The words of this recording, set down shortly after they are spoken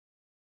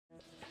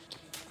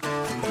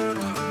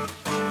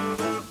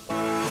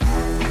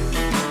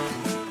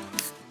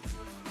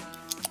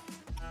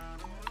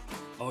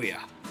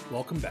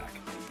welcome back.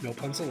 No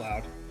puns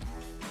allowed.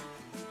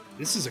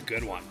 This is a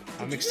good one.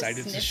 I'm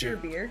excited to share. Your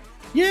beer?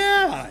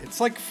 Yeah, it's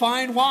like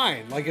fine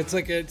wine.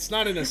 It's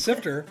not in a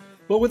sifter,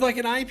 but with like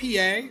an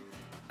IPA,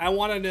 I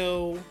want to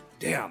know.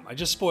 Damn, I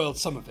just spoiled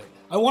some of it.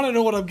 I want to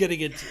know what I'm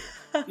getting into.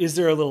 Is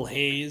there a little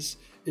haze?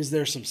 Is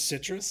there some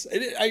citrus?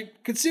 I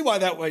could see why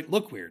that might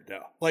look weird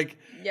though. Like,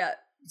 yeah,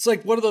 it's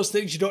like one of those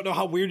things you don't know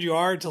how weird you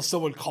are until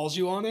someone calls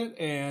you on it,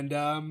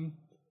 and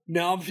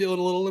now I'm feeling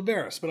a little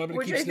embarrassed. But I'm going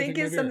to keep sniffing my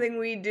beer. Which I think is something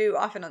we do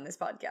often on this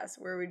podcast,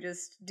 where we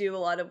just do a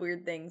lot of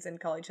weird things and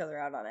call each other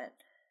out on it.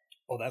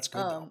 Oh, that's good.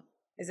 Though.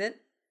 Is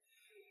it?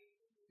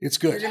 It's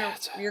good.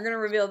 You're gonna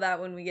reveal that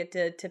when we get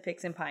to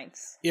picks and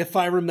pints. If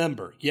I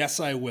remember,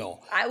 yes, I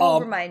will. I will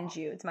remind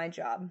you. It's my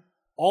job.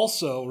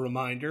 Also,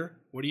 reminder.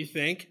 What do you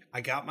think? I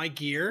got my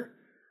gear.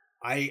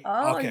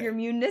 Your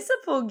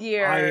municipal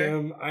gear.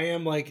 I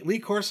am like Lee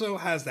Corso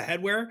has the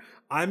headwear.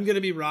 I'm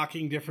gonna be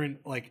rocking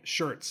different like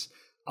shirts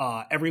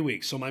every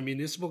week. So my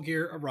municipal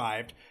gear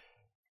arrived.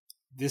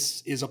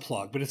 This is a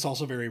plug, but it's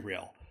also very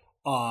real.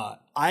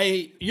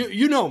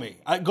 You know me.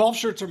 Golf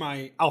shirts are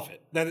my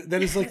outfit. That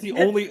is like the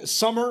only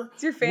summer,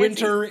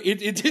 winter.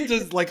 It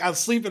does like I'll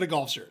sleep in a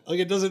golf shirt. Like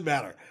it doesn't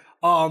matter.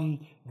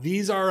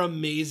 These are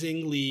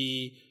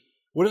amazingly.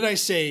 What did I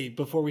say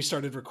before we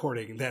started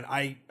recording? That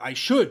I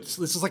should. This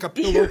is like a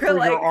pillow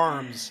for your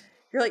arms.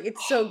 You're like,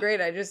 it's so great.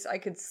 I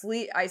could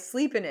sleep. I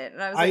sleep in it,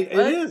 and I was like,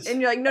 what? It is.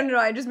 And you're like, no.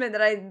 I just meant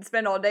that I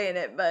spend all day in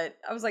it. But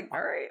I was like,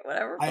 all right,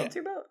 whatever. Floats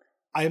your boat.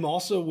 I'm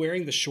also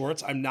wearing the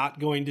shorts. I'm not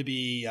going to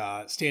be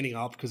standing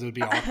up because it would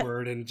be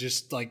awkward and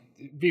just like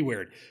be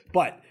weird.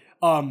 But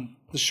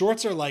the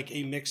shorts are like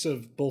a mix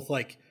of both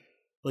like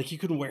you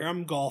can wear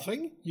them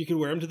golfing, you can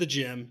wear them to the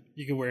gym,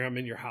 you can wear them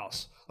in your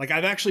house. Like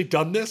I've actually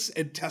done this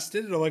and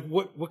tested and I'm like,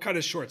 what kind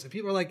of shorts? And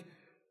people are like,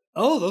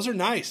 oh, those are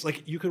nice.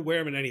 Like you could wear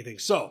them in anything.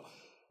 So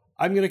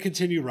I'm going to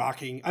continue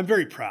rocking. I'm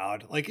very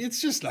proud. Like, it's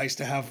just nice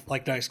to have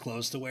like nice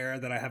clothes to wear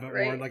that I haven't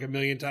worn like a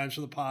million times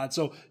for the pod.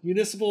 So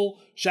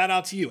municipal, shout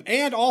out to you.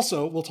 And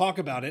also we'll talk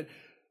about it,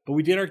 but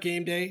we did our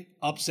game day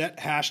upset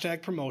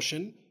hashtag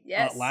promotion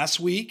last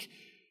week.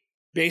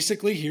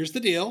 Basically, here's the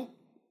deal.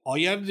 All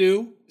you have to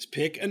do is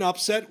pick an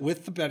upset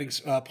with the betting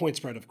point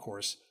spread, of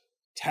course.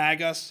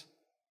 Tag us,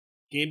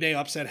 game day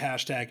upset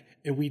hashtag,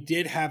 and we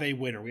did have a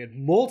winner. We had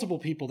multiple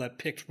people that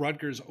picked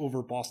Rutgers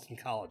over Boston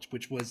College,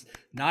 which was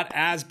not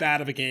as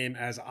bad of a game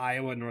as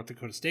Iowa and North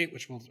Dakota State,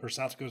 or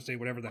South Dakota State,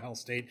 whatever the hell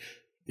state,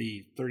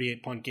 the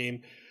 38-punt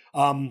game.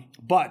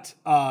 But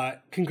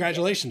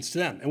congratulations to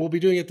them, and we'll be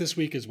doing it this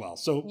week as well.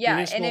 So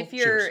yeah, and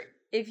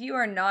if you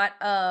are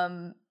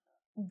not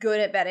good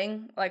at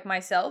betting like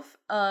myself,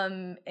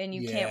 and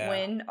you can't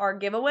win our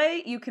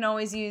giveaway, you can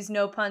always use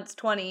No Punts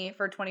 20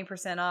 for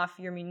 20% off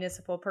your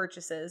municipal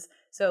purchases.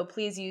 So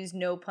please use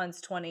No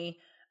Punts 20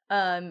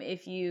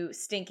 if you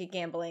stink at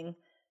gambling,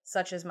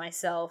 such as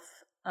myself.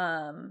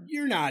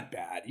 You're not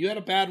bad. You had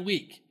a bad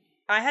week.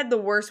 I had the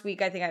worst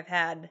week I think I've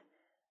had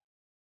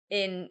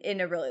in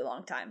a really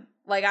long time.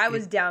 Like I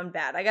was down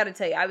bad. I got to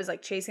tell you, I was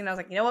like chasing. I was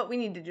like, you know what? We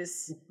need to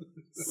just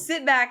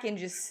sit back and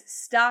just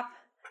stop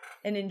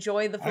and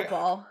enjoy the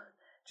football.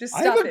 Just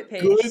stop it,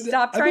 Paige.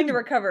 Stop trying to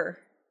recover.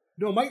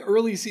 No, my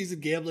early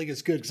season gambling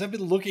is good because I've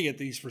been looking at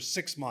these for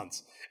 6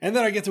 months. And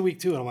then I get to week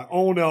 2 and I'm like,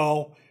 oh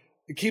no,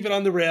 keep it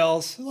on the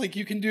rails. Like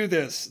you can do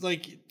this.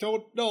 Like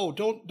don't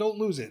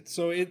lose it.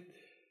 So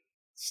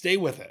stay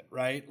with it,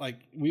 right? Like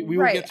we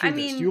will get through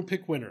this. You'll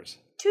pick winners.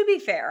 To be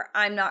fair,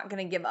 I'm not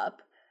going to give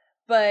up,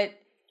 but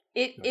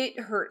it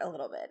hurt a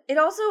little bit. It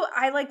also,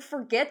 I like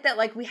forget that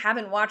like we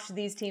haven't watched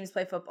these teams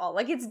play football.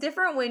 Like it's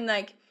different when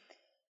like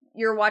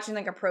you're watching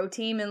like a pro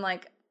team and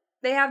like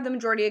they have the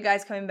majority of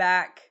guys coming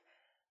back.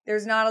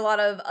 There's not a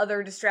lot of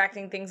other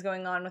distracting things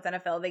going on with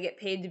NFL. They get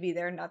paid to be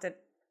there. Not that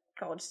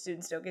college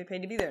students don't get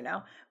paid to be there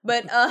now,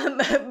 but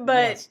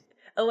yes.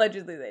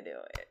 Allegedly they do.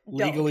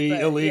 Legally,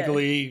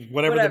 illegally,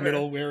 whatever the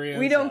middle area is.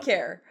 We don't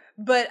care.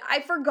 But I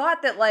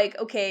forgot that like,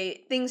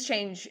 okay, things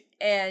change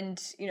and,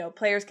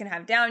 players can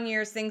have down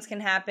years. Things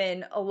can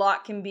happen. A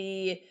lot can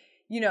be,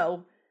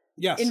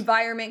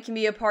 environment can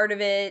be a part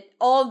of it.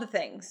 All of the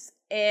things.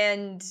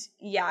 And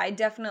yeah, I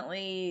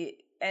definitely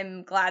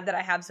am glad that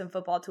I have some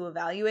football to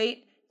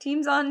evaluate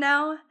teams on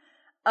now,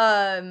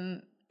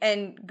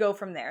 and go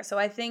from there. So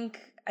I think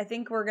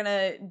we're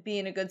gonna be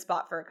in a good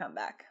spot for a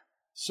comeback.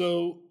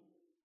 So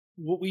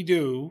what we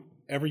do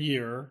every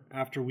year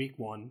after week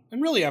 1,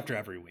 and really after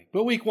every week,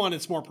 but week 1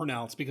 it's more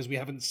pronounced because we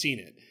haven't seen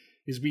it,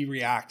 is we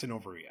react and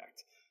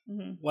overreact.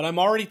 Mm-hmm. What I'm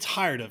already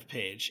tired of,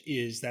 Paige,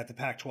 is that the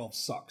Pac-12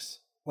 sucks.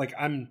 Like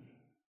I'm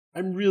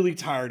really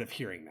tired of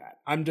hearing that.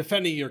 I'm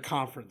defending your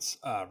conference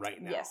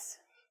right now. Yes.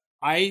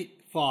 I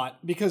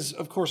thought, because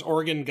of course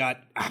Oregon got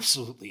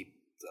absolutely,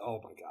 oh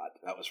my God,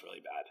 that was really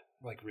bad.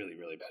 Like really,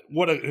 really bad.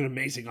 What an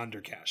amazing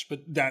undercash.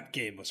 But that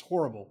game was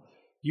horrible.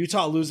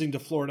 Utah losing to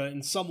Florida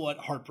in somewhat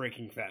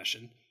heartbreaking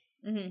fashion.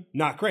 Mm-hmm.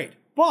 Not great.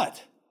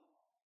 But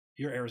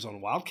your Arizona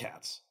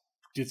Wildcats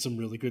did some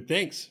really good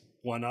things.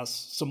 Won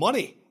us some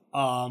money.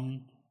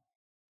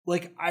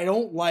 Like, I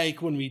don't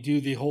like when we do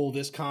the whole,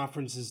 this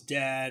conference is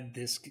dead,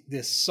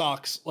 this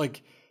sucks.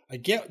 Like, I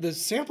get the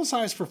sample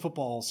size for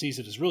football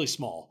season is really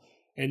small.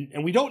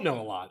 And we don't know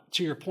a lot,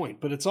 to your point,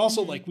 but it's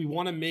also like we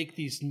want to make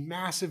these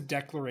massive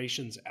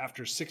declarations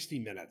after 60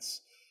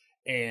 minutes,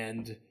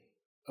 and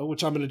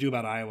which I'm going to do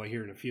about Iowa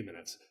here in a few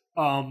minutes.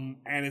 And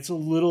it's a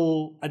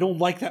little, I don't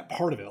like that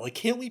part of it. Like,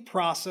 can't we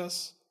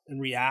process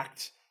and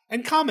react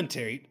and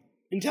commentate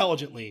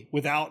intelligently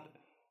without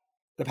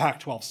the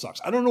Pac-12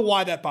 sucks? I don't know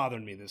why that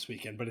bothered me this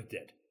weekend, but it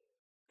did.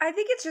 I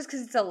think it's just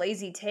because it's a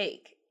lazy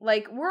take.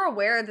 Like, we're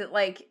aware that,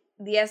 like,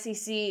 the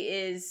SEC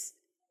is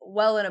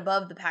well and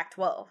above the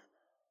Pac-12.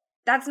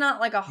 That's not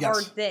like a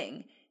hard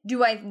thing.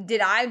 Did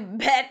I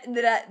bet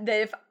that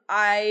if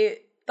I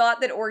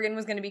thought that Oregon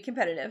was going to be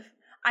competitive?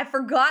 I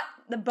forgot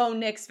the Bo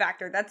Nix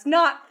factor. That's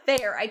not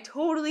fair. I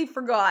totally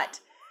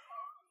forgot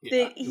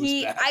that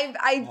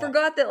I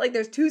forgot that, like,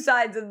 there's two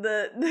sides of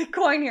the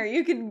coin here.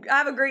 You can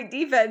have a great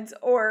defense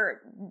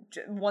or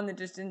one that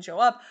just didn't show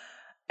up,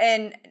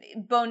 and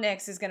Bo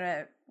Nix is going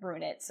to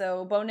ruin it.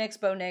 So Bo Nix,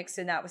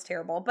 and that was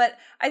terrible. But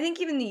I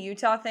think even the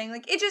Utah thing,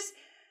 like, it just,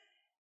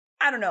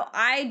 I don't know.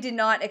 I did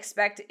not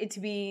expect it to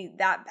be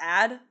that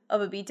bad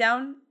of a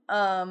beatdown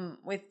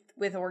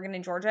with Oregon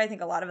and Georgia. I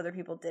think a lot of other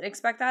people did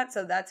expect that,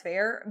 so that's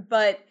fair.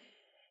 But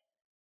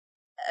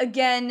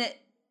again,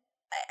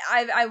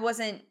 I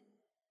wasn't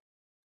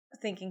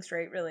thinking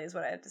straight, really, is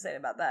what I have to say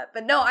about that.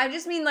 But no, I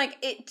just mean, like,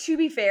 it. To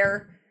be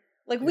fair,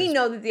 like, we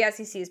know that the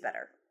SEC is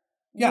better.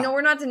 Yeah. You know,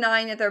 we're not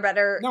denying that they're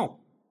better. No.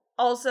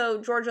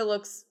 Also, Georgia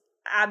looks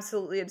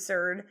absolutely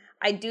absurd.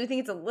 I do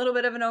think it's a little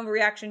bit of an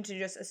overreaction to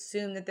just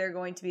assume that they're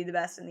going to be the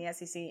best in the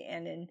SEC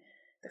and in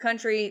the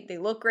country. They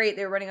look great.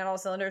 They're running on all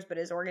cylinders, but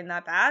is Oregon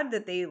that bad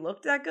that they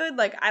looked that good?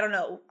 Like, I don't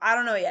know. I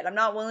don't know yet. I'm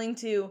not willing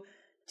to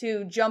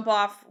jump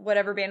off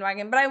whatever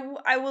bandwagon, but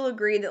I will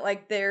agree that,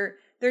 like, there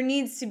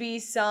needs to be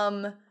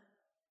some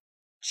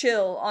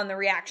chill on the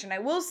reaction. I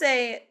will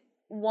say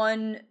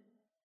one,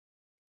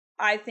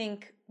 I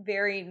think,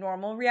 very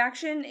normal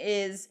reaction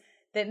is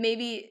that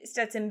maybe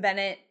Stetson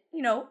Bennett,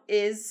 you know,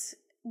 is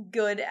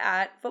good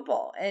at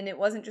football, and it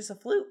wasn't just a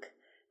fluke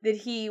that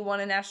he won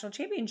a national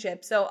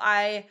championship. So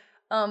I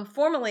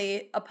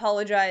formally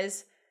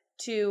apologize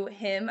to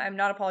him. I'm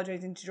not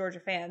apologizing to Georgia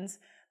fans,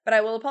 but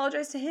I will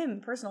apologize to him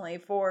personally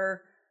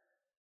for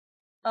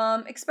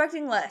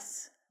expecting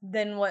less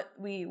than what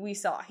we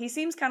saw. He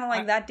seems kind of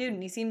like that dude,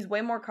 and he seems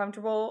way more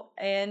comfortable,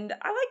 and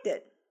I liked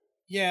it.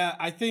 Yeah,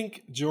 I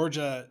think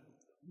Georgia,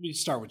 let me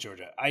start with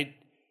Georgia.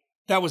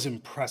 That was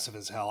impressive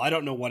as hell. I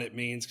don't know what it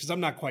means because I'm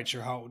not quite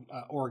sure how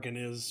Oregon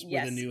is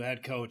with a new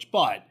head coach,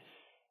 but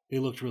they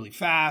looked really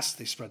fast.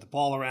 They spread the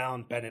ball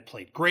around. Bennett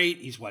played great.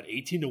 He's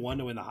 18-1 to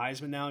win the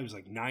Heisman now. He was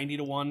like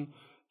 90-1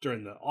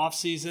 during the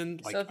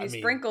offseason. Like, so if you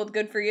sprinkled,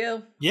 good for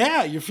you.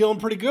 Yeah, you're feeling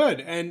pretty good.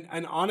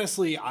 And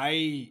honestly,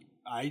 I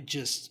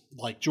just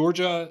like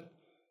Georgia.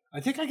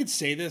 I think I could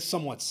say this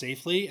somewhat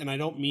safely, and I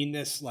don't mean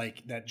this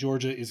like that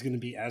Georgia is going to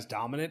be as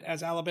dominant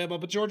as Alabama,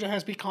 but Georgia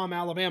has become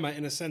Alabama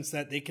in a sense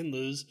that they can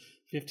lose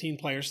 15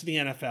 players to the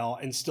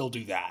NFL and still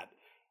do that.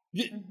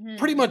 Mm-hmm.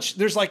 Pretty much,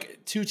 there's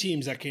like 2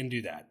 teams that can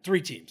do that.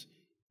 3 teams.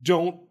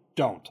 Don't.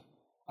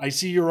 I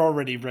see you're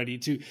already ready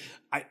to.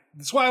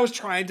 That's why I was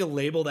trying to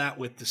label that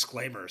with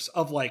disclaimers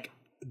of like,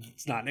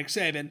 it's not Nick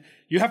Saban.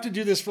 You have to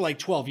do this for like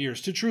 12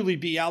 years to truly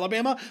be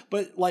Alabama,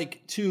 but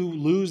like to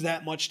lose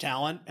that much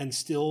talent and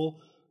still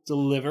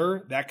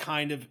deliver that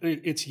kind of,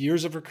 it's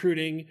years of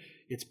recruiting,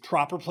 it's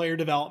proper player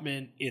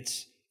development,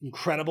 it's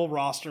incredible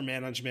roster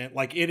management.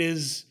 Like, it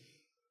is,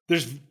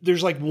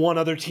 there's like one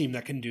other team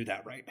that can do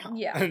that right now.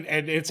 Yeah.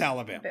 And it's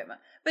Alabama.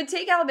 But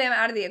take Alabama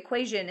out of the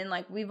equation, and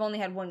like, we've only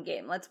had one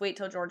game. Let's wait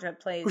till Georgia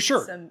plays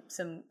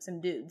some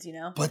dudes, you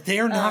know. But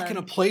they're not going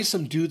to play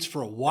some dudes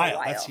for a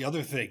while. That's the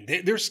other thing.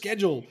 Their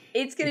schedule.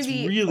 It's going to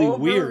be really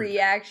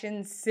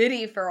overreaction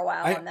city for a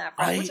while on that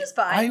front, which is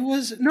fine.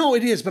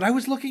 It is. But I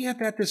was looking at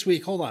that this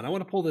week. Hold on, I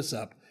want to pull this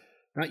up.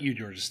 Not you,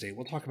 Georgia State.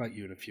 We'll talk about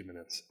you in a few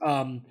minutes.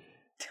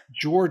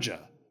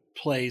 Georgia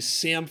plays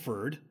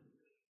Samford,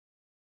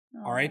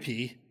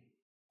 RIP,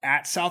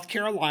 at South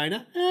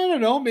Carolina. I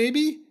don't know,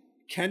 maybe.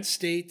 Kent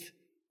State,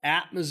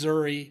 at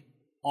Missouri,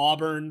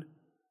 Auburn,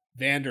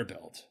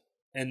 Vanderbilt,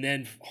 and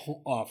then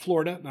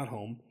Florida, not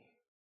home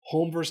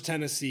versus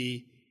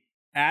Tennessee,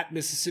 at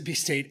Mississippi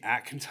State,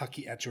 at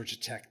Kentucky, at Georgia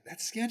Tech.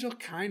 That schedule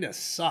kind of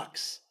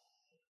sucks.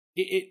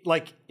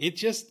 It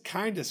just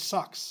kind of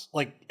sucks.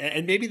 Like,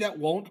 and maybe that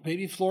won't.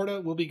 Maybe Florida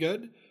will be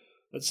good.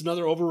 That's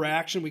another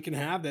overreaction we can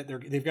have, that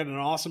they've got an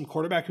awesome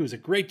quarterback who is a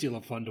great deal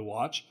of fun to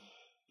watch.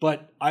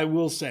 But I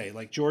will say,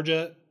 like,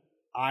 Georgia,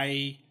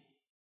 I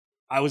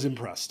was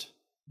impressed.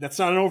 That's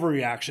not an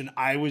overreaction.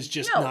 I was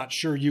just not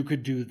sure you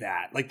could do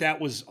that. Like, that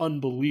was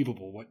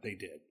unbelievable what they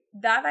did.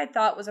 That I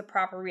thought was a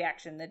proper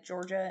reaction, that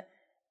Georgia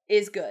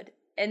is good.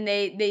 And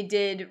they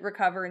did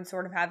recover and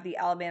sort of have the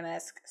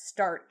Alabama-esque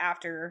start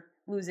after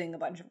losing a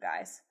bunch of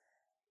guys.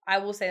 I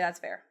will say that's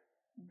fair.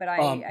 But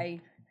I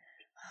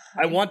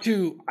want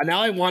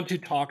to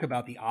talk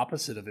about the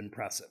opposite of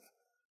impressive,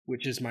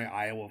 which is my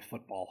Iowa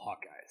football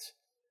Hawkeyes.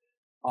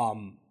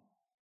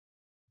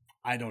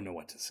 I don't know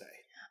what to say.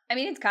 I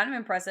mean, it's kind of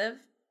impressive.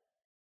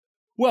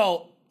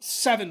 Well,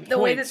 7 points. The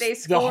way that they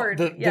scored.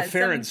 The 7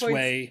 Ferentz points.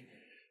 way,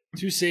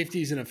 2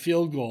 safeties and a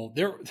field goal.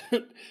 There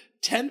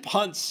 10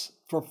 punts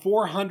for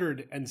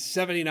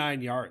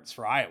 479 yards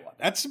for Iowa.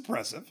 That's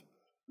impressive.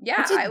 Yeah,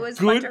 That's a I was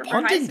good punter for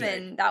punting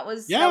Heisman.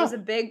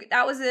 day.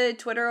 That was a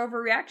Twitter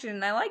overreaction,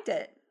 and I liked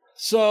it.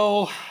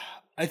 So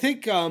I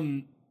think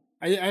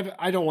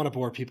I don't want to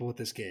bore people with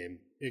this game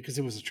because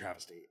it was a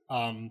travesty.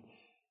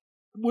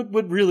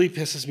 What really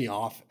pisses me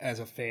off as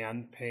a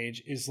fan,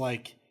 Paige, is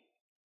like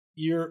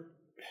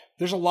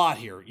there's a lot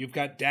here. You've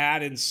got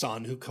dad and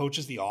son who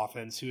coaches the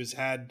offense, who has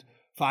had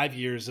 5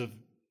 years of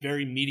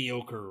very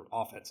mediocre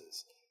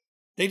offenses.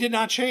 They did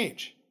not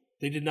change.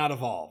 They did not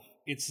evolve.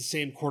 It's the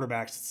same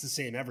quarterbacks. It's the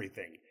same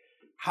everything.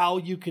 How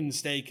you can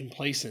stay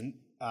complacent,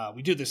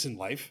 we do this in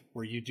life,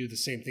 where you do the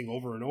same thing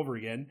over and over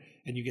again,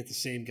 and you get the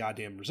same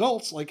goddamn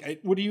results. Like,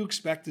 what do you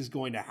expect is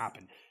going to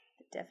happen?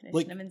 The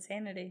definition of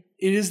insanity.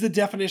 It is the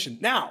definition.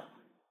 Now,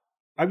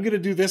 I'm going to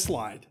do this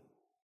line.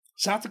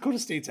 South Dakota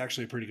State's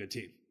actually a pretty good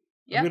team.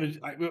 Yeah.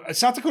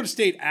 South Dakota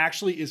State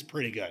actually is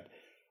pretty good.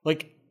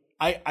 Like,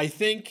 I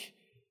think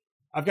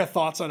I've got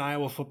thoughts on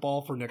Iowa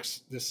football for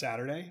this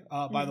Saturday,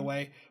 by the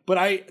way.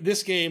 But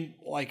this game,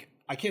 like,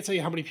 I can't tell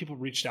you how many people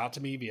reached out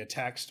to me via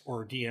text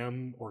or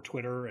DM or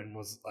Twitter and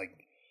was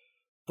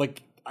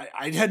like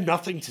I had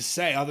nothing to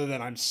say other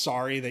than I'm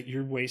sorry that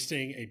you're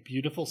wasting a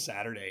beautiful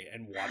Saturday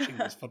and watching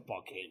this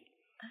football game.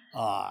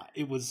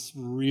 It was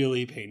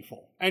really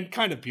painful and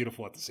kind of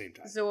beautiful at the same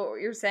time. So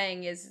what you're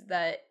saying is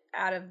that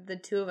out of the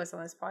two of us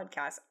on this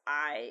podcast,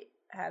 I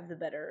have the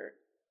better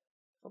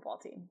football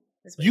team.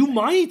 You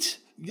might.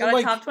 Got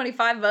a top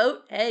 25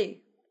 vote?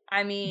 Hey,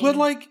 I mean. But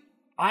like,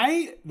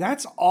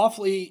 that's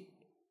awfully,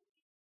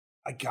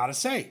 I gotta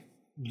say,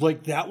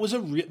 like that was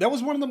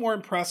one of the more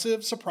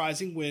impressive,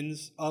 surprising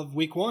wins of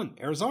week 1.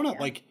 Arizona,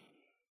 like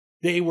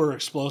they were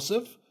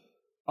explosive.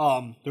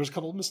 There was a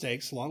couple of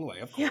mistakes along the way,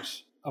 of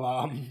course.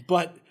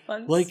 But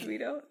Fun, like,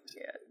 sweet out.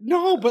 Yeah.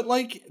 No, but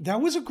like that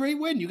was a great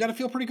win. You got to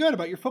feel pretty good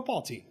about your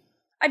football team.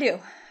 I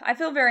do. I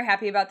feel very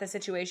happy about the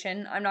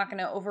situation. I'm not going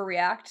to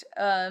overreact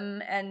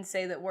and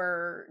say that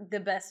we're the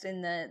best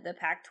in the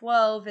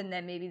Pac-12 and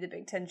that maybe the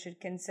Big Ten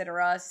should consider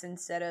us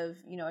instead of,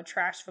 a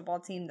trash football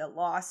team that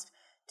lost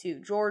to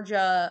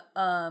Georgia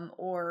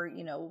or,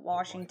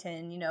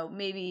 Washington.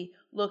 Maybe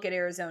look at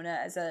Arizona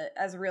as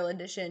a real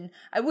addition.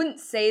 I wouldn't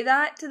say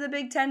that to the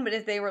Big Ten, but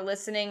if they were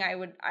listening, I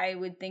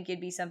would think it'd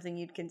be something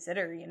you'd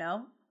consider,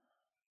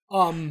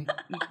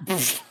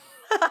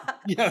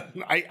 Yeah,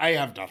 I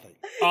have nothing.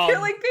 You're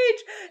like,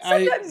 Paige,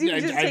 sometimes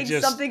you just take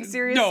something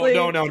seriously.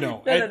 No.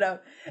 No.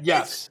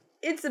 Yes.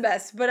 It's the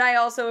best, but I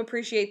also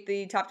appreciate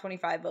the top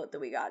 25 vote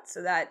that we got.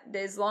 So that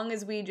as long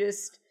as we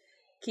just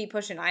keep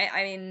pushing,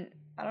 I mean,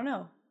 I don't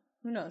know.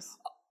 Who knows?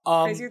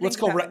 Let's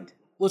go.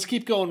 Let's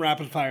keep going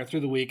rapid fire through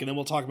the week, and then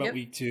we'll talk about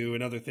week 2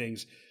 and other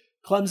things.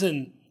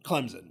 Clemson.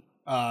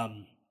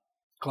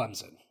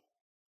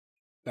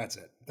 That's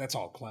it. That's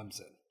all.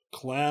 Clemson.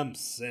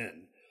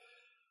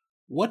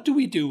 What do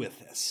we do with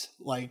this?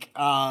 Like,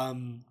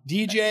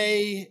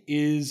 DJ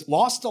is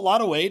lost a lot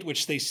of weight,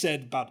 which they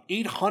said about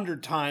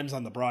 800 times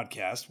on the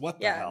broadcast. What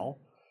the hell?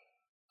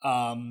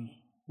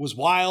 Was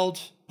wild.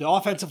 The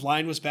offensive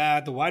line was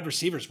bad. The wide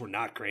receivers were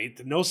not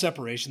great. No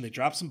separation. They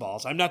dropped some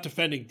balls. I'm not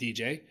defending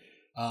DJ,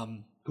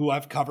 who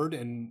I've covered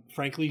and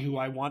frankly, who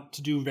I want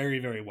to do very,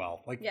 very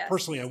well. Like,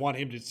 personally, I want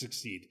him to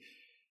succeed.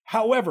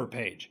 However,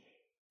 Paige,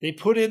 they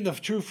put in the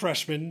true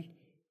freshman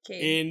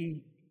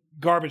in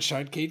garbage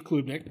time, Cade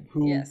Klubnik,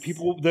 who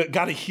people that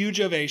got a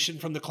huge ovation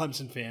from the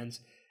Clemson fans.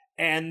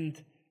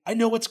 And I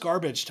know it's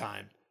garbage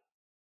time.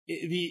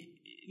 The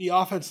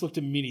offense looked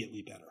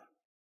immediately better.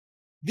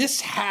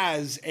 This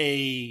has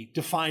a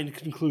defined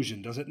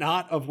conclusion, does it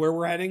not, of where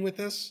we're heading with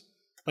this?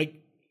 Like,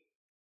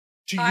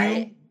 to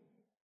you?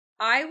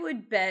 I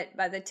would bet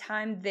by the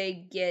time they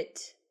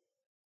get...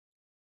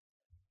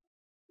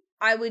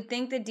 I would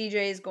think that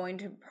DJ is going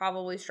to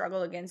probably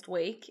struggle against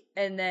Wake,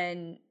 and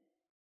then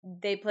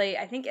they play,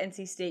 I think,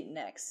 NC State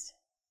next.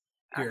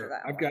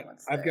 Here,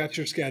 I've got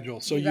your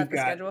schedule. So you've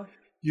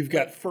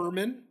got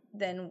Furman.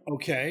 Then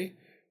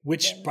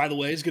which, by the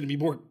way, is going to be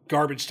more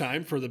garbage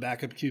time for the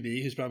backup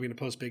QB, who's probably going to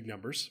post big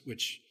numbers,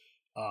 which,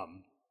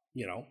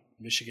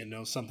 Michigan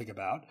knows something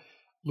about.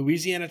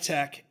 Louisiana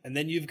Tech, and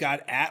then you've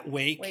got at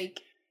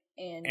Wake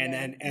and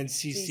then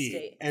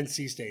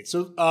NC State.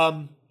 So,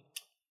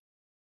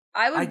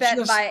 I would bet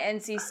by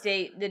NC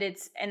State that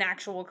it's an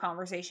actual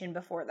conversation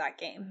before that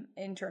game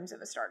in terms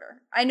of a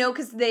starter. I know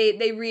because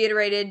they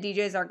reiterated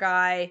DJ's our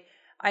guy.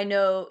 I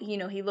know,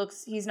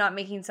 he's not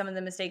making some of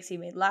the mistakes he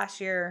made last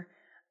year.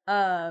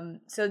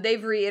 So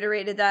they've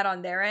reiterated that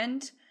on their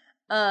end.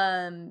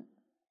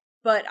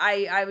 But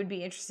I would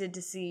be interested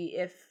to see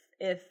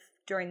if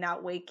during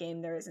that Wake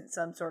game there isn't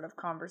some sort of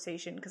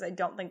conversation, because I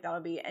don't think that'll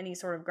be any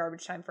sort of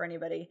garbage time for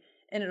anybody.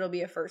 And it'll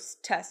be a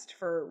first test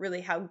for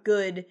really how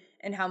good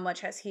and how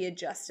much has he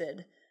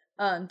adjusted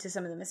to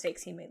some of the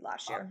mistakes he made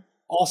last year.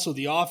 Also,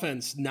 the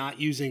offense not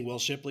using Will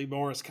Shipley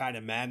more is kind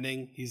of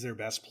maddening. He's their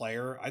best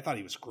player. I thought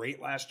he was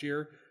great last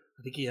year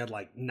I think he had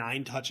like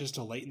 9 touches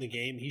till late in the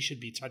game. He should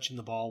be touching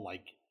the ball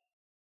like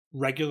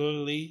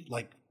regularly,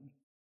 like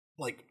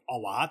a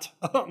lot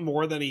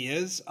more than he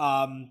is.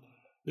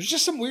 There's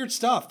just some weird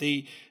stuff.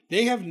 They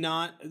have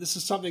not. This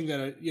is something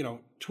that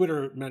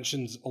Twitter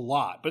mentions a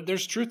lot, but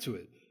there's truth to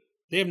it.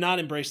 They have not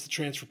embraced the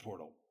transfer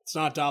portal. It's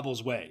not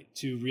Dabo's way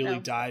to really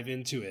dive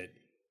into it.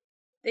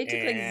 They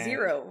took like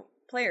 0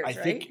 players,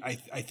 right?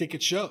 I think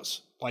it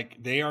shows.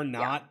 Like they are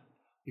not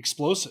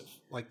explosive.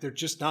 Like they're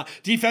just not.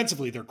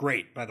 Defensively, they're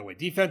great. By the way,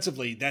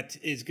 defensively, that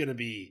is going to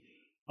be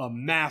a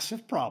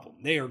massive problem.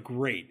 They are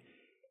great.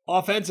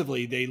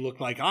 Offensively, they look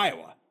like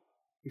Iowa,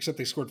 except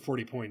they scored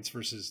 40 points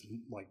versus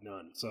like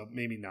none. So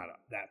maybe not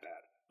that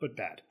bad, but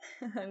bad.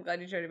 I'm glad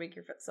you tried to make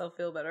yourself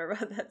feel better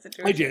about that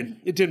situation. I did.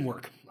 It didn't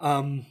work.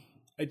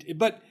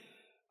 But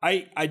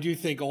I do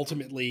think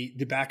ultimately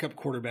the backup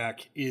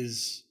quarterback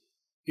is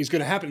going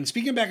to happen. And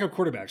speaking of backup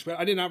quarterbacks, but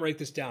I did not write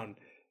this down.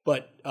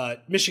 But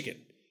Michigan,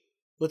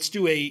 let's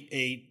do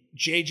a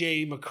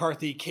J.J.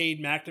 McCarthy,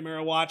 Cade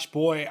McNamara watch.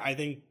 Boy, I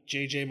think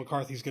J.J.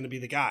 McCarthy is going to be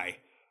the guy.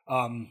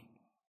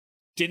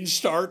 Didn't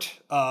start.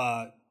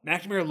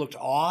 McNamara looked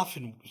off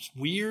and was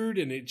weird,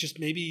 and it just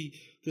maybe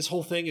this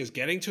whole thing is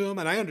getting to him,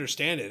 and I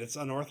understand it. It's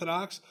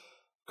unorthodox.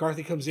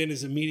 McCarthy comes in,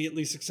 is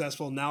immediately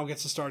successful, now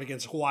gets to start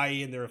against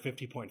Hawaii, and they're a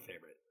 50-point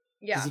favorite.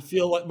 Yeah. Does it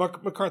feel like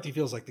McCarthy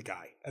feels like the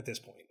guy at this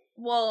point?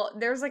 Well,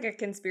 there's like a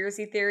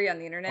conspiracy theory on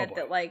the internet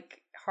that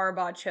like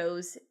Harbaugh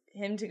chose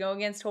him to go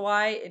against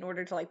Hawaii in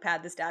order to like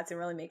pad the stats and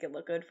really make it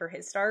look good for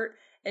his start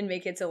and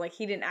make it so like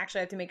he didn't actually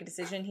have to make a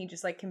decision. He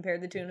just like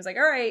compared the two and was like,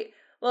 all right,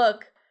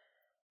 look,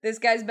 this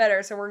guy's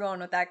better, so we're going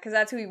with that because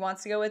that's who he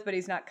wants to go with, but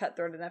he's not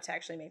cutthroat enough to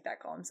actually make that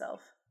call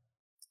himself.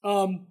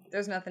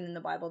 There's nothing in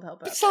the Bible to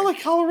help out. It's not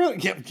like Colorado.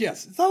 Yeah,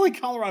 yes, it's not like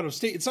Colorado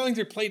State. It's not like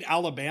they played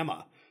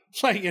Alabama.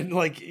 It's like and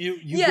like you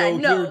go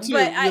here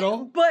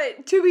too.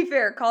 But to be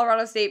fair,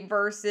 Colorado State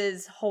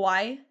versus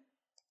Hawaii.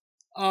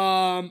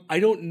 I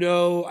don't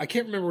know. I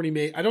can't remember what he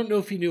made. I don't know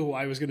if he knew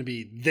Hawaii was going to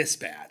be this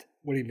bad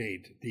when he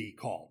made the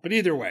call. But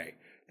either way,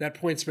 that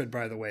point spread,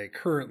 by the way,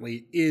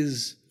 currently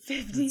is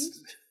 50.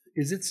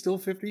 Is it still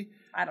 50?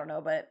 I don't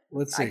know, but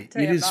let's see.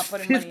 It is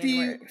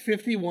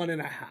 51 and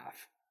a half.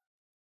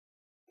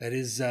 That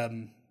is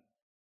a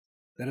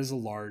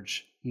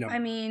large number. I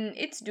mean,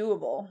 it's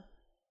doable.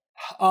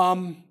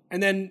 And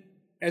then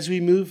as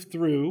we move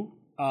through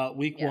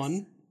week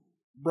 1,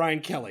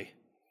 Brian Kelly.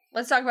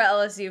 Let's talk about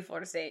LSU,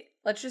 Florida State.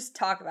 Let's just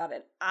talk about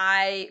it.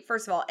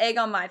 First of all, egg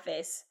on my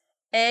face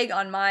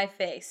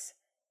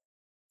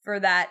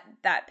for that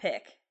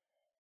pick.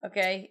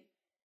 Okay.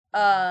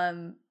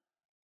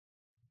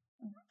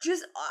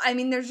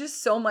 There's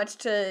just so much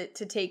to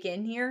take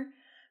in here.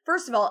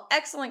 First of all,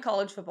 excellent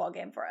college football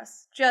game for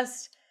us.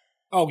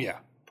 Oh yeah,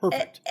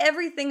 perfect.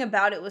 Everything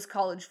about it was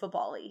college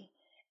football-y.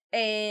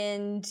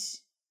 And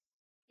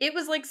it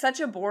was like such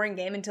a boring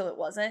game until it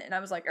wasn't. And I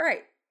was like, all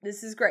right,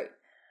 this is great.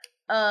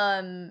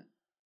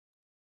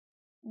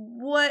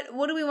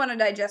 What do we want to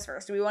digest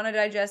first? Do we want to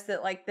digest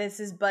that like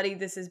this is Buddy,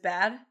 this is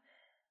bad?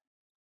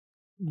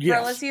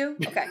 Yes. For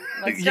LSU? Okay.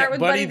 Let's start with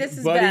Buddy, this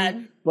is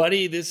bad.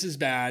 Buddy, this is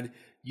bad.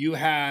 You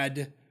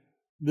had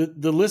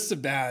the list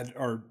of bad,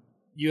 or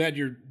you had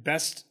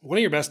one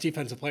of your best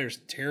defensive players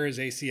tear his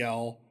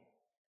ACL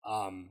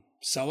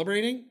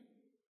celebrating,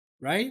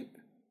 right?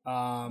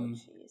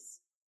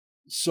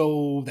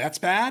 So that's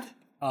bad.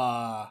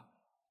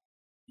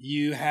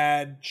 You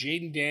had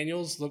Jaden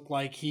Daniels look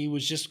like he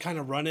was just kind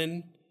of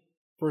running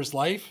for his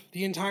life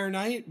the entire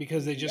night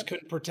because they just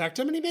couldn't protect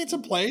him, and he made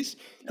some plays.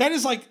 That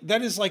is like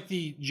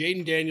the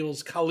Jaden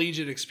Daniels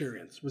collegiate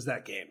experience was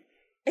that game.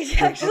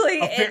 Actually,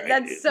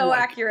 that's so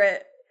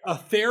accurate. A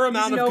fair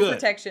amount of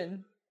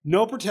good.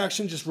 No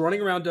protection, just running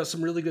around, does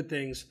some really good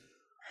things.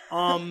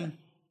 And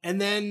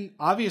then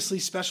obviously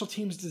special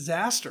teams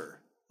disaster.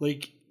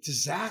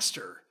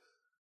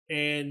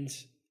 And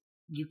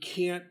you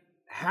can't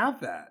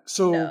have that.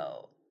 So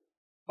no.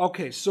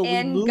 Okay, so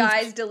and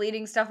guys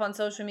deleting stuff on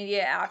social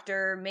media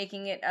after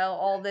making it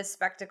all this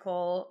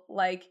spectacle,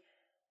 like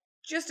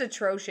just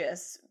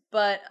atrocious.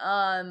 But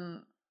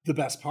the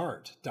best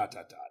part, ...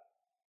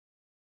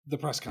 The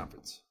press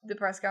conference. The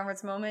press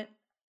conference moment?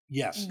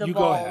 Yes, the you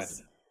balls. Go ahead.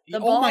 The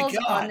balls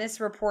on this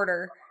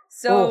reporter.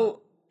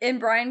 So in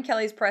Brian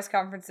Kelly's press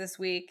conference this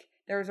week,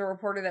 there was a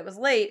reporter that was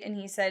late, and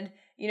he said,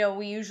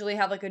 we usually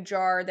have like a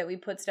jar that we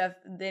put stuff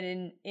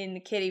in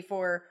the kitty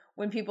for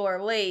when people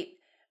are late.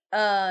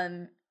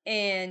 And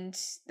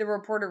the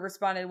reporter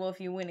responded, well, if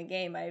you win a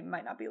game, I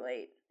might not be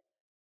late.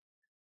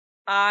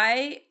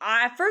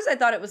 At first I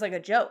thought it was like a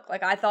joke.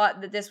 Like I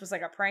thought that this was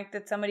like a prank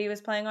that somebody was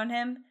playing on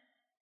him.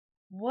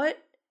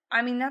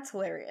 That's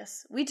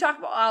hilarious. We talk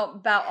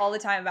about all the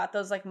time about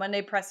those like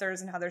Monday pressers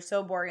and how they're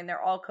so boring and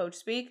they're all coach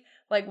speak.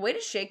 Like, way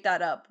to shake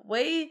that up.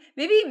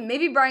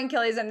 Maybe Brian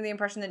Kelly is under the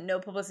impression that no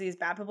publicity is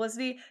bad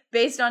publicity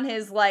based on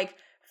his like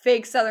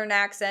fake Southern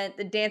accent,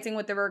 the dancing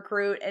with the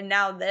recruit, and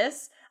now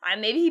this.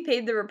 Maybe he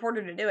paid the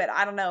reporter to do it.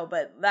 I don't know,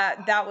 but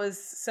that was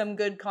some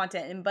good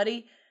content. And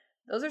Buddy,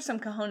 those are some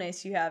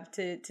cojones you have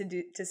to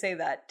say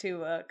that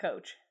to a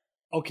coach.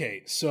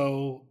 Okay,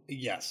 so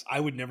yes, I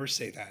would never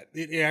say that.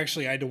 It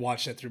actually, I had to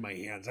watch that through my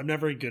hands. I'm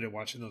never good at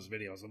watching those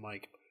videos. I'm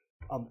like,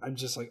 I'm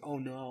just like, oh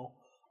no.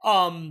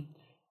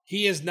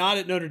 He is not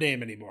at Notre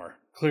Dame anymore.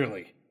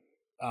 Clearly,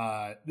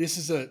 this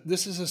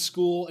is a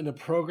school and a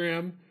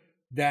program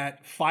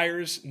that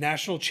fires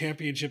national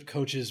championship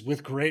coaches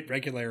with great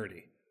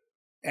regularity.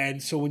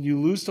 And so when you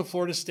lose to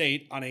Florida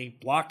State on a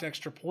blocked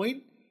extra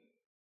point,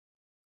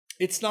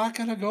 it's not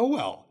going to go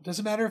well. It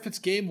doesn't matter if it's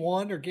game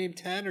 1 or game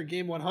 10 or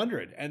game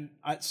 100. And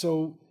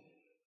so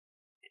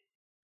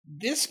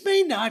this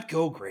may not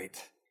go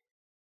great.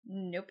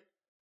 Nope.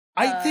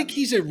 I think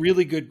he's a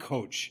really good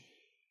coach.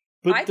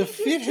 But the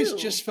fit has too.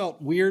 just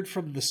felt weird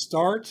from the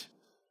start.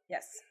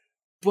 Yes.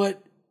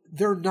 But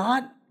they're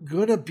not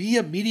going to be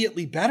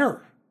immediately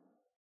better.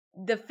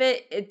 The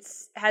fit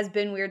has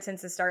been weird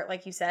since the start,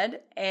 like you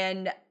said.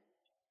 And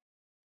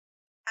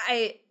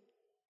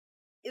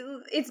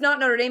it's not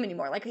Notre Dame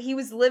anymore. Like, he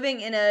was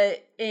living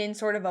in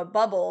sort of a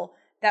bubble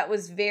that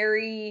was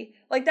very,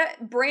 like,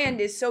 that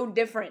brand is so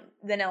different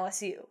than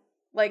LSU.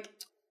 Like,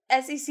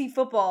 SEC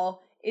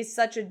football is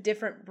such a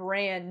different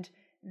brand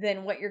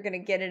than what you're going to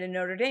get at a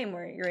Notre Dame,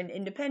 where you're an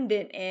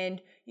independent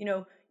and, you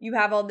know, you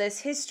have all this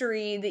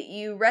history that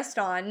you rest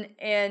on,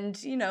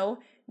 and, you know,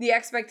 the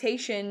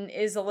expectation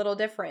is a little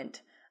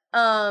different.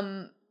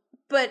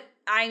 But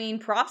I mean,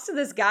 props to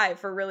this guy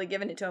for really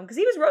giving it to him, because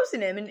he was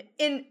roasting him, and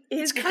in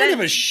his defense, kind of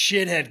a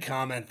shithead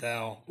comment,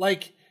 though.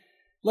 Like,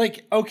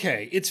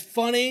 okay, it's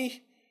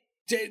funny.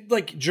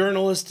 Like,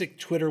 journalistic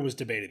Twitter was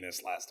debating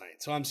this last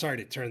night, so I'm sorry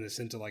to turn this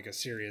into like a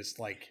serious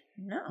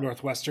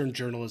Northwestern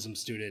journalism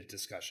student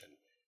discussion.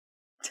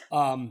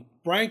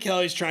 Brian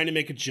Kelly's trying to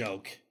make a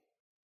joke,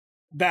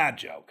 bad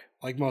joke,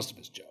 like most of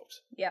his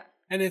jokes. Yeah,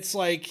 and it's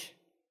like,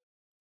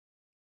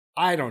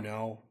 I don't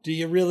know. Do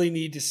you really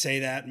need to say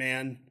that,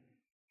 man?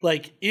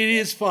 Like, it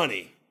is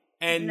funny.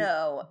 And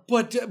no.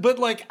 But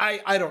like,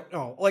 I don't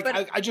know. Like,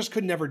 I just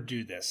could never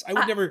do this. I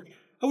would never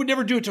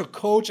do it to a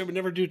coach. I would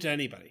never do it to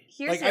anybody.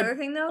 Here's like, the other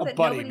thing, though, that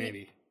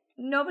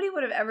nobody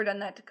would have ever done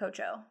that to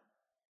Coach O.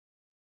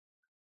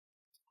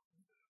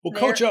 Well,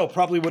 Coach O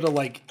probably would have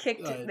like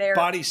kicked their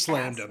body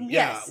slammed him.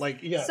 Yes. Yeah, like,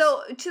 yes.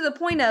 So to the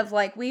point of,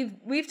 like,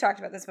 we've talked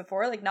about this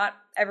before. Like, not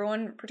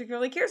everyone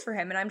particularly cares for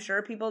him, and I'm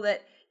sure people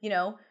that, you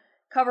know,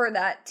 cover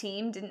that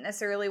team didn't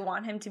necessarily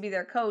want him to be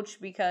their coach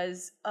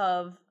because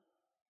of,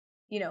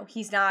 you know,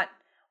 he's not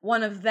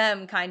one of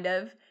them, kind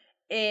of,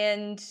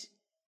 and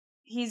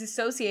he's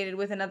associated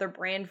with another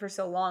brand for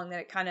so long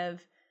that it kind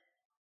of,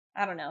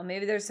 I don't know,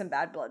 maybe there's some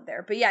bad blood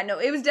there. But yeah, no,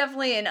 it was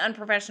definitely an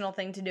unprofessional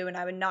thing to do, and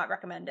I would not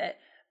recommend it.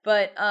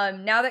 But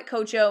now that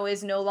Coach O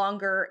is no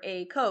longer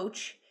a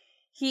coach,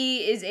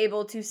 he is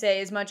able to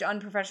say as much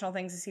unprofessional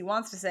things as he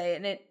wants to say,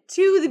 and it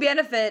to the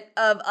benefit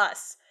of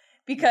us,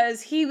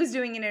 because he was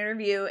doing an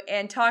interview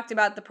and talked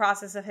about the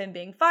process of him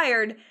being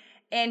fired,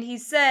 and he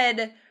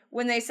said,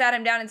 when they sat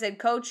him down and said,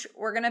 Coach,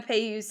 we're going to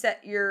pay you, you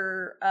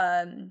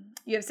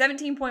have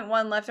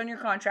 17.1 left on your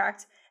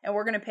contract, and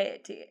we're going to pay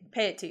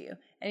it to you.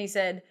 And he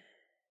said,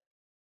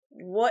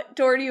 what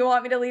door do you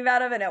want me to leave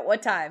out of, and at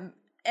what time?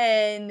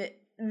 And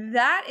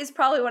that is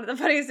probably one of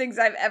the funniest things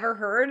I've ever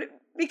heard,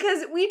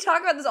 because we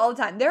talk about this all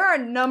the time. There are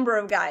a number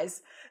of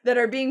guys that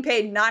are being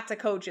paid not to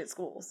coach at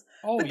schools.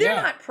 But they're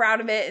not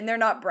proud of it, and they're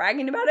not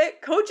bragging about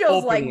it. Coach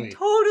O's like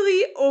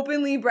totally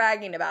openly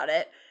bragging about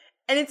it,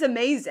 and it's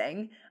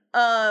amazing.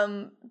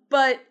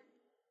 But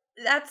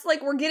that's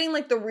like, we're getting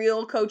like the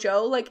real Coach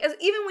O. Like,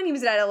 even when he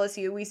was at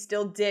LSU, we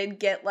still did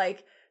get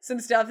like some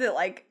stuff that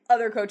like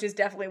other coaches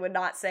definitely would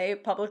not say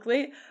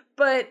publicly.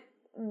 But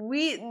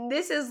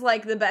this is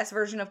like the best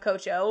version of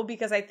Coach O,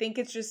 because I think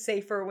it's just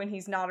safer when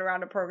he's not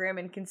around a program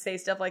and can say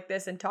stuff like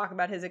this and talk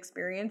about his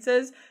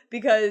experiences,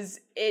 because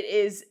it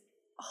is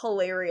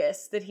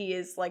hilarious that he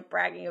is like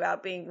bragging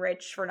about being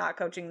rich for not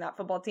coaching that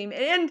football team.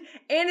 And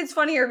it's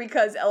funnier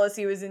because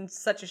LSU is in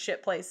such a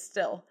shit place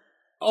still.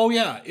 Oh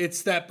yeah,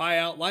 it's that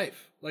buyout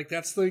life. Like,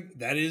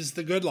 that is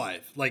the good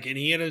life. Like, and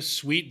he had a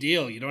sweet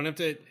deal. You don't have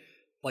to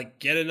like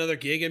get another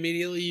gig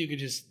immediately. You could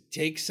just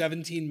take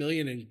 $17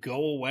 million and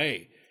go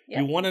away. Yep.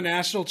 You won a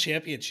national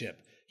championship.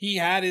 He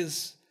had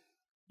his,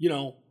 you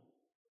know,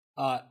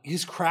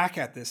 his crack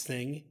at this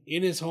thing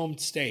in his home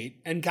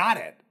state and got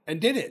it and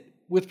did it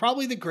with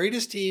probably the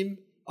greatest team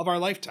of our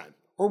lifetime,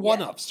 or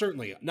one of,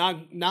 certainly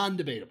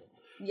non-debatable.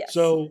 Yes.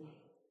 So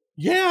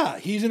yeah,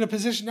 he's in a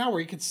position now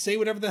where he could say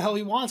whatever the hell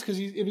he wants, because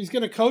if he's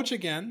going to coach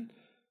again,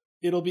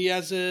 it'll be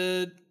as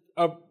a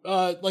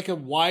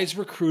wise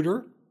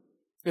recruiter,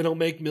 and he'll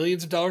make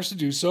millions of dollars to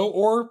do so.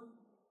 Or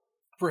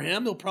for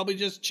him, he'll probably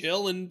just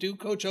chill and do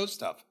Coach O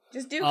stuff.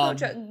 Just do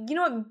Coach O. You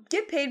know what?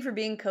 Get paid for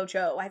being Coach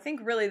O. I think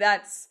really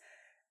that's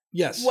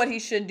what he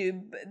should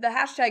do. The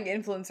hashtag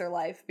influencer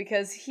life,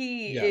 because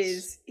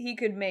he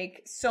could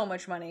make so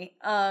much money.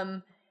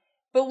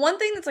 But one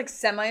thing that's like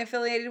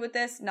semi-affiliated with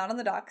this, not on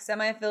the doc,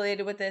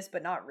 semi-affiliated with this,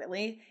 but not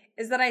really,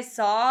 is that I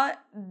saw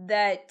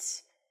that,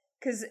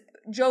 because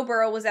Joe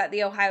Burrow was at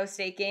the Ohio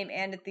State game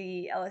and at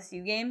the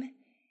LSU game,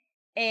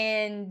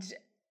 and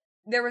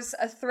there was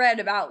a thread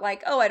about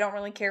like, oh, I don't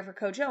really care for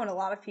Coach O, and a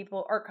lot of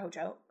people are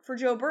for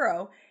Joe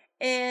Burrow.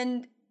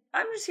 And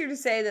I'm just here to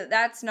say that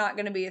that's not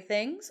going to be a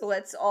thing. So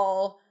let's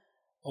all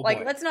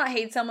let's not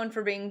hate someone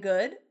for being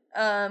good.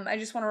 I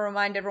just want to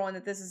remind everyone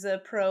that this is a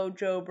pro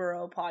Joe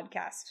Burrow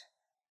podcast.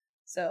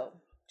 So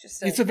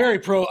just it's a very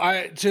pro.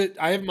 I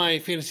have my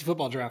fantasy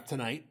football draft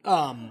tonight.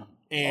 Yeah,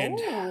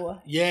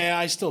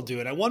 I still do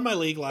it. I won my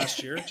league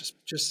last year.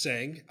 just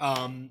saying.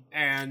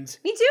 And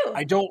me too.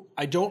 I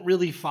don't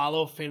really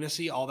follow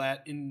fantasy all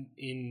that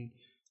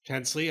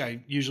intensely.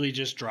 I usually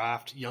just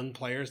draft young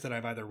players that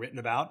I've either written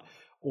about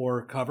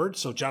or covered.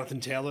 So Jonathan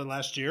Taylor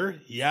last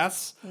year,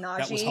 yes, Najee.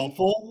 That was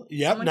helpful.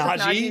 Yep, Someone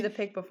took Najee the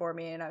pick before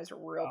me, and I was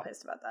real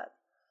pissed about that.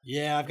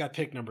 Yeah, I've got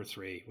pick number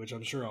 3, which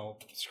I'm sure I'll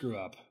screw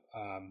up.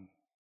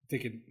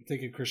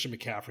 Thinking Christian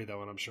McCaffrey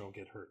though, and I'm sure I'll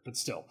get hurt. But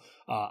still,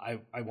 I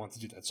want to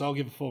do that. So I'll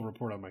give a full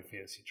report on my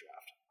fantasy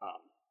draft.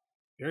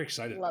 Very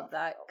excited. Love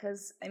that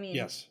because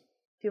yes.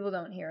 People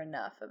don't hear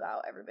enough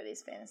about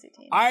everybody's fantasy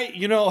team.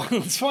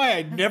 That's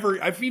why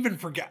I've even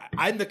forgot.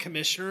 I'm the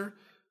commissioner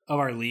of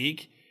our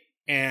league.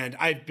 And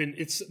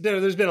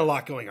there's been a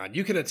lot going on.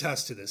 You can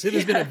attest to this. It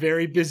has been a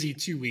very busy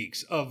 2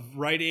 weeks of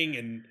writing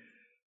and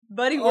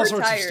Buddy, all we're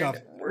sorts tired. of stuff.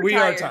 We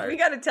are tired. We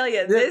got to tell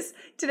you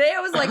today.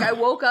 I was like, I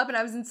woke up and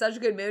I was in such a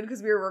good mood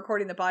because we were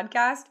recording the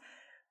podcast.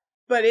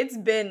 But it's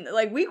been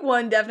like week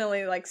 1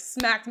 definitely like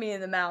smacked me in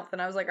the mouth,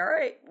 and I was like, all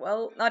right,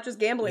 well, not just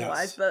gambling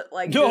wise, but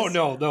like no.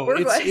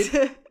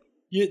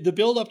 The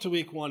build up to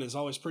week 1 is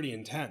always pretty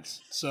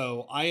intense.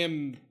 So I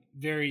am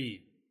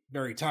very,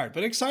 very tired,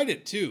 but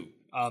excited too.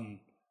 All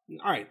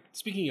right.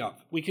 Speaking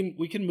of, we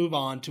can move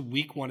on to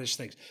week 1-ish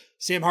things.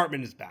 Sam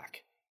Hartman is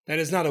back. That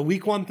is not a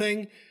week 1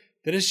 thing.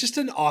 That is just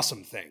an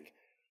awesome thing.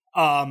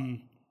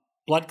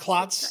 Blood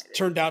clots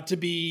turned out to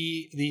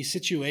be the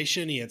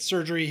situation. He had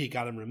surgery. He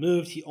got him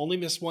removed. He only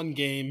missed 1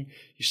 game.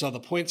 You saw the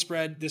point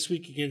spread this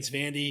week against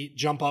Vandy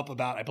jump up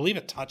about, I believe,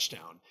 a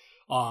touchdown.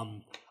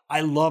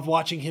 I love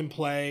watching him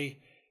play.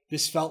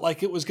 This felt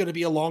like it was going to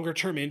be a longer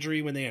term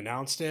injury when they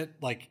announced it.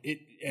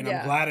 I'm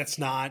glad it's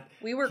not.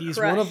 We were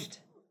crushed.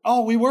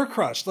 We were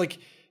crushed. Like,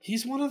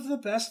 he's one of the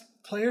best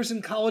players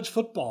in college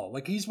football.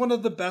 Like, he's one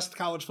of the best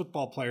college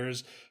football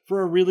players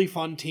for a really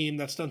fun team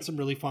that's done some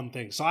really fun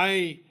things. So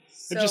I'm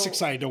just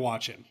excited to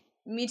watch him.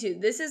 Me too.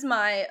 This is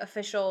my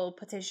official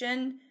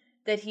petition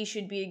that he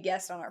should be a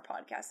guest on our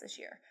podcast this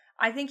year.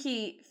 I think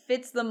he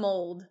fits the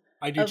mold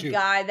of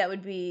guy that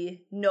would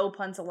be no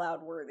punts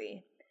allowed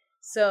worthy.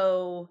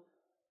 So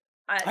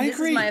this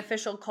is my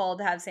official call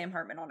to have Sam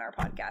Hartman on our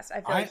podcast.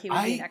 I feel like he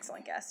would be an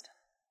excellent guest.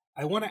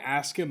 I want to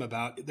ask him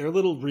about their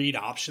little read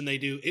option they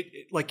do.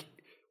 It like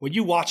when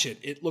you watch it,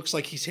 it looks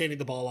like he's handing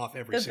the ball off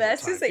every single time. The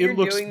best is that you're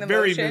doing the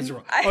very motion.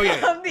 Miserable. I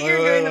love that you're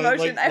doing the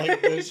motion.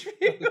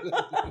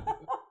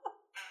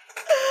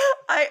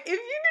 If you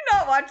do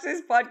not watch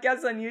this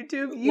podcast on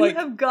YouTube, you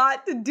have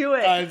got to do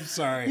it. I'm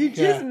sorry. You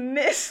just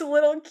miss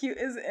little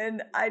cues,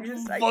 and I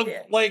can't.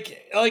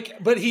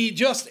 But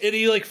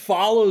he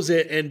follows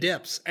it and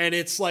dips, and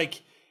it's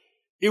like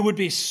it would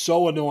be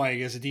so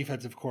annoying as a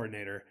defensive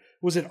coordinator.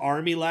 Was it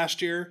Army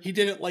last year? He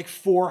did it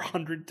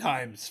 400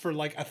 times for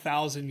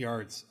 1,000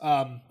 yards.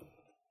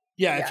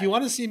 If you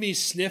want to see me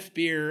sniff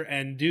beer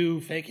and do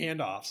fake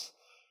handoffs,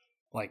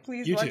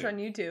 please watch on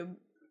YouTube.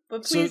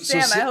 But please,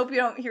 Sam, I hope you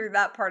don't hear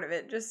that part of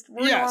it. Just,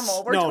 we're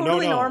normal. We're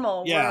totally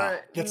normal. Yeah,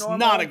 that's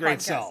not a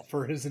great sell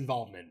for his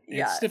involvement.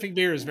 Yeah. Sniffing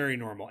beer is very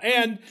normal.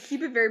 And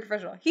keep it very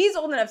professional. He's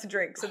old enough to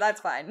drink, so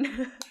that's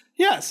fine.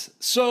 Yes.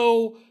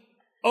 So,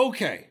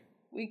 okay.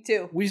 Week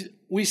 2.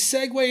 We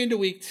segue into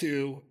week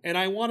 2, and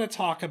I want to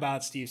talk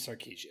about Steve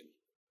Sarkisian.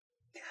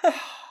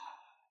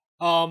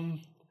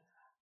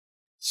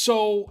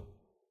 So,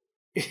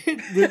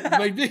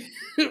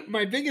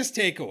 my biggest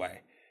takeaway,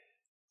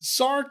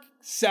 Sark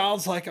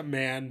sounds like a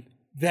man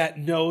that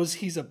knows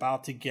he's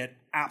about to get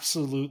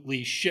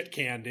absolutely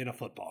shit-canned in a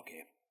football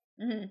game.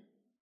 Mm-hmm.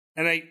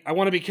 And I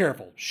want to be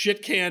careful.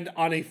 Shit-canned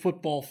on a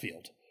football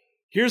field.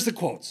 Here's the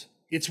quotes.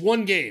 It's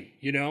one game,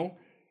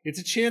 It's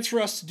a chance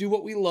for us to do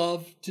what we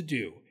love to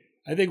do.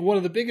 I think one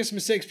of the biggest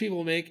mistakes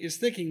people make is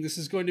thinking this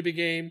is going to be a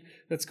game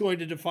that's going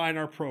to define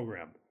our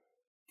program.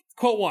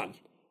 Quote 1.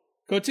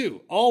 Quote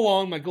 2. All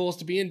along, my goal is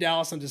to be in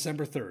Dallas on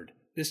December 3rd.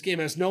 This game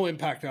has no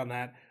impact on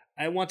that.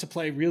 I want to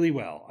play really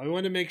well. I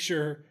want to make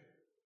sure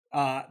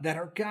that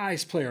our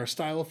guys play our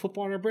style of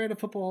football and our brand of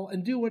football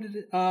and do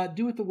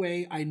it the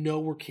way I know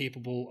we're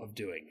capable of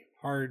doing.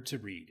 Hard to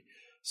read.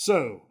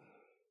 So,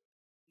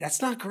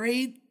 that's not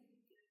great.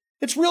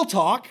 It's real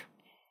talk.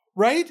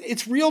 Right?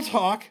 It's real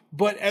talk,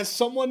 but as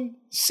someone,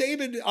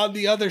 Saban on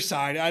the other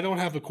side, I don't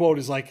have the quote,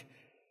 is I'm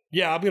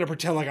going to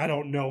pretend like I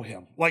don't know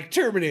him. Like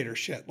Terminator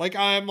shit.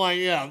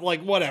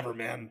 Whatever,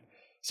 man.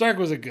 Sark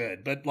was a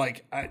good, but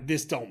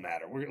this don't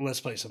matter. Let's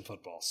play some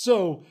football.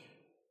 So,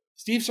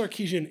 Steve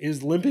Sarkisian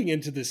is limping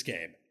into this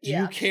game. Do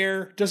you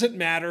care? Does it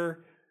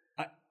matter?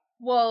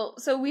 Well,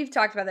 so we've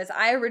talked about this.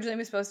 I originally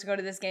was supposed to go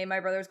to this game. My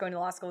brother was going to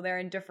law school there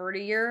and deferred a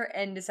year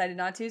and decided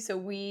not to. So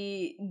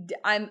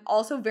I'm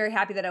also very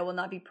happy that I will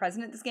not be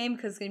present at this game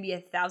because it's going to be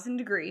 1,000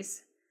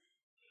 degrees.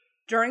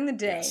 during the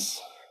day.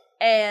 Yes.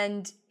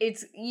 And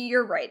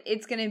you're right.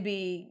 It's going to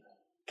be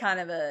kind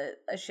of a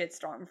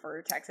shitstorm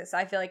for Texas.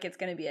 I feel like it's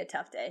going to be a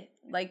tough day.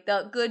 Like,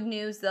 the good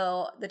news,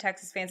 though, the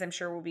Texas fans, I'm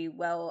sure, will be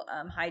well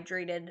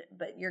hydrated,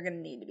 but you're going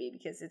to need to be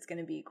because it's going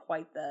to be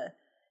quite the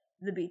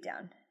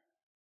beatdown.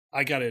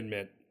 I got to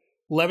admit,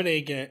 11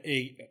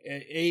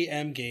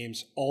 a.m.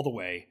 games all the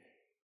way.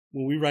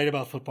 When we write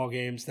about football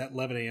games, that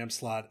 11 a.m.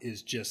 slot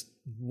is just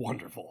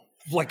wonderful.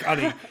 Like, on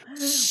a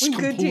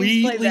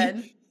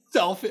completely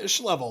selfish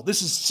level.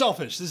 This is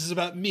selfish. This is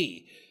about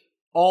me.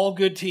 All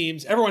good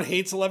teams. Everyone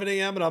hates 11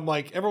 a.m. And I'm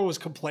like, everyone was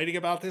complaining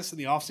about this in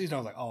the offseason. I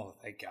was like, oh,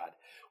 thank God.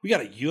 We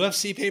got a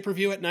UFC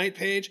pay-per-view at night,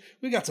 Paige.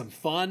 We got some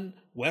fun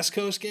West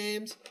Coast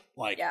games.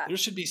 Like, there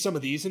should be some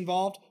of these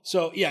involved.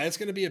 So, yeah, it's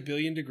going to be 1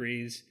 billion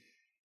degrees.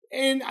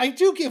 And I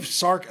do give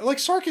Sark, like,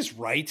 Sark is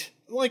right.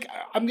 Like,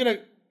 I'm going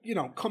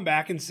to, come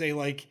back and say,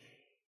 like,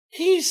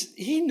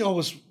 he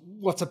knows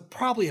what's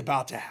probably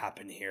about to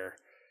happen here.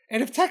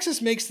 And if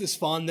Texas makes this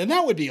fun, then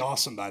that would be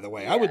awesome, by the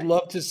way. Yeah. I would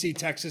love to see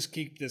Texas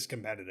keep this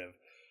competitive.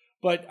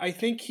 But I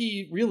think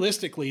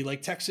realistically,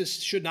 like,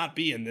 Texas should not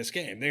be in this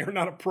game. They are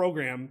not a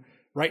program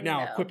right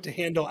now equipped to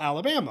handle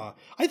Alabama.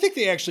 I think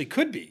they actually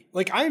could be.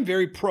 Like, I am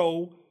very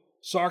pro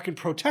Sark and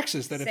pro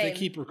Texas that if they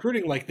keep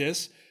recruiting like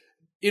this,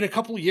 in a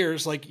couple of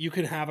years, like, you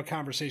can have a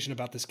conversation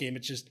about this game. It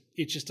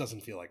just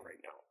doesn't feel like right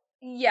now.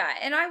 Yeah,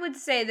 and I would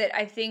say that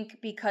I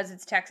think because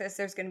it's Texas,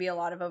 there's going to be a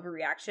lot of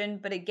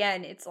overreaction. But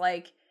again, it's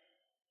like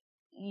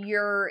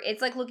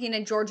it's like looking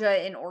at Georgia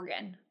and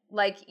Oregon.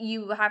 Like,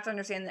 you have to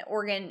understand that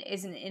Oregon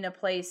isn't in a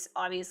place,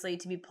 obviously,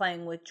 to be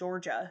playing with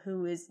Georgia,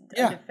 who is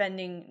a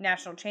defending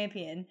national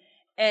champion.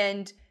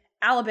 And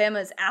Alabama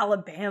is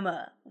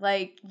Alabama.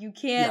 Like, you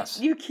cannot, it's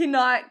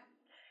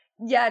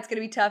going to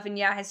be tough. And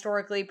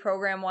historically,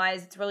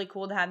 program-wise, it's really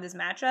cool to have this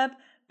matchup.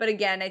 But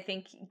again, I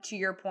think to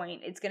your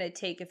point, it's going to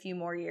take a few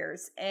more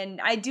years.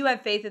 And I do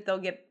have faith that they'll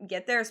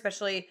get there,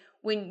 especially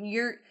when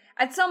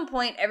at some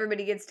point,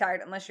 everybody gets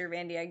tired, unless you're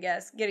Vandy, I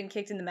guess, getting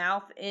kicked in the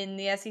mouth in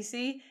the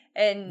SEC.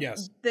 And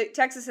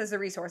Texas has the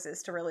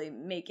resources to really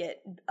make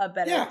it a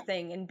better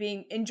thing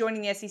and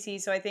joining the SEC.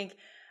 So I think,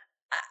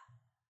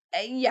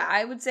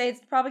 I would say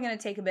it's probably going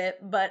to take a bit,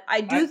 but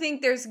I do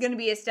think there's going to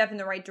be a step in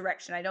the right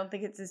direction. I don't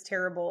think it's as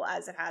terrible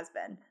as it has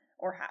been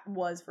or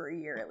was for a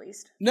year at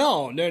least.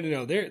 No.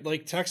 They're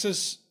like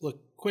Texas. Look,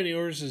 Quinn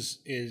Ewers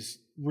is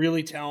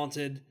really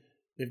talented.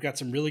 They've got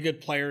some really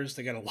good players.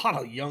 They got a lot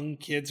of young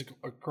kids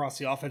across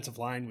the offensive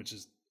line, which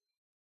is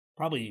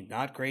probably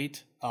not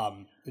great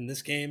in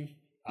this game.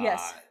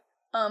 Yes.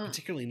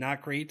 Particularly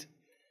not great.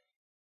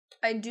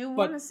 I do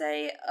want to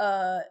say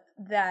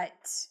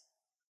that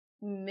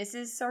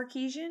Mrs.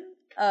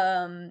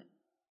 Sarkisian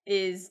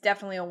is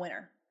definitely a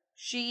winner.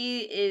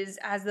 She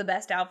has the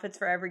best outfits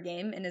for every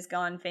game and has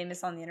gone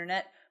famous on the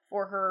internet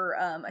for her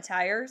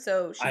attire.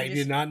 So I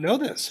did not know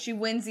this. She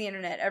wins the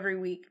internet every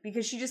week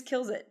because she just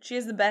kills it. She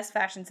has the best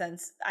fashion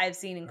sense I've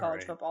seen in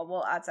college football.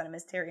 Well, outside of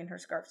Miss Terry and her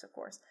scarves, of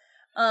course.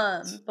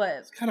 But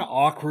it's kind of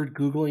awkward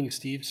Googling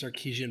Steve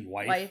Sarkisian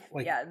wife.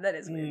 Like, yeah, that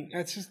is weird.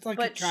 It's just like,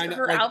 but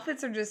her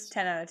outfits are just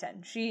 10 out of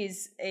 10.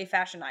 She's a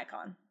fashion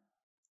icon.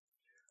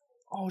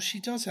 Oh,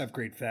 she does have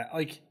great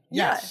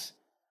yes.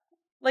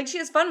 Like, she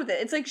has fun with it.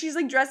 It's like she's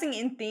like dressing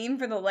in theme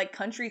for the like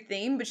country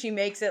theme, but she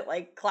makes it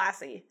like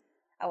classy.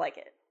 I like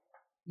it.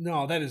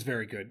 No, that is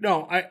very good.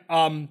 No,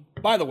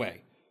 by the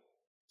way,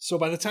 so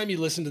by the time you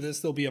listen to this,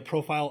 there'll be a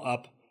profile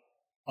up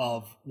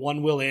of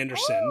one Will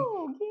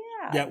Anderson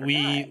that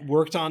we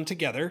worked on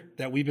together,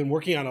 that we've been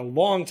working on a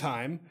long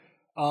time.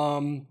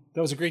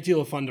 That was a great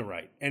deal of fun to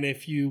write. And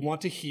if you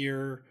want to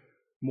hear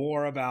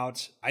more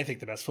about, I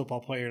think, the best football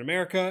player in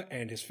America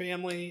and his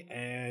family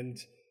and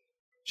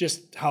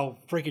just how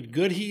freaking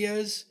good he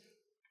is,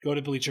 go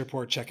to Bleacher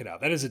Report, check it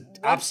out. That is an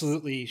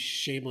absolutely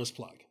shameless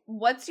plug.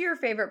 What's your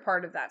favorite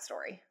part of that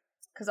story?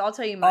 Because I'll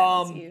tell you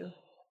mine.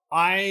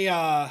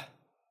 I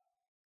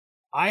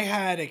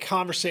had a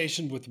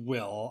conversation with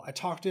Will. I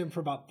talked to him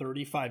for about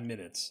 35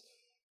 minutes,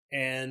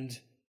 and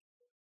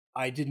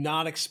I did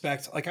not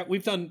expect,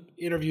 we've done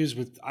interviews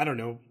with, I don't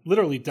know,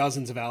 literally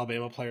dozens of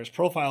Alabama players,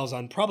 profiles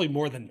on probably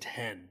more than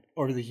 10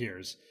 over the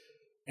years.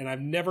 And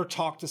I've never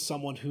talked to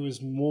someone who is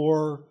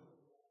more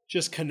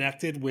just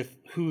connected with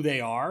who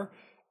they are.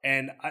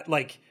 And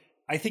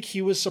I think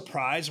he was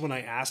surprised when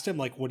I asked him,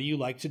 like, what do you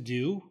like to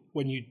do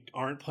when you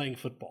aren't playing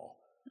football?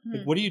 Mm-hmm.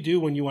 Like, what do you do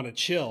when you want to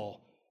chill?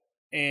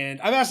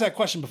 And I've asked that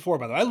question before,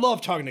 by the way. I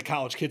love talking to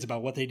college kids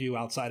about what they do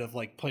outside of,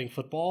 like, playing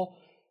football.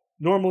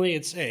 Normally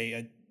it's, hey,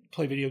 I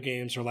play video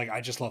games, or, like,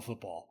 I just love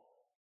football.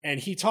 And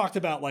he talked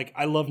about, like,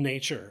 I love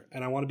nature,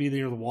 and I want to be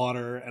near the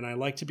water, and I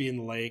like to be in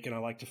the lake, and I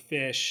like to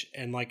fish.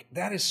 And, like,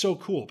 that is so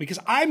cool because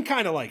I'm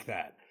kind of like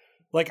that.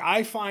 Like,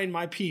 I find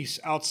my peace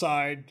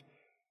outside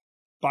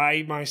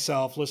by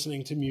myself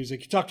listening to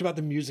music. He talked about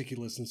the music he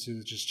listens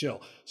to, just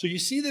chill. So you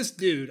see this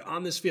dude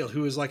on this field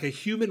who is like a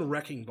human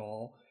wrecking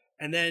ball,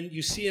 and then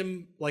you see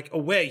him like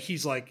away,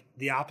 he's like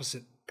the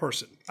opposite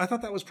person. I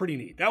thought that was pretty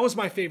neat. That was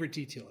my favorite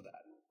detail of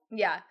that.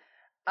 Yeah.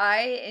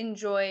 I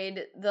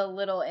enjoyed the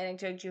little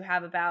anecdote you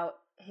have about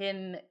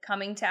him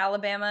coming to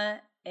Alabama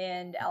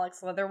and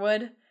Alex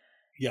Leatherwood.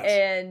 Yes.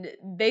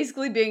 And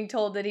basically being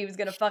told that he was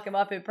going to fuck him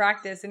up in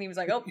practice. And he was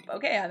like, oh,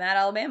 okay, I'm at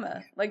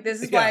Alabama. Like,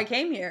 this is why I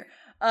came here.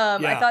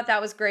 I thought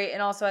that was great.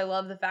 And also I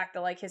love the fact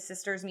that like his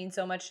sisters mean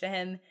so much to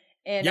him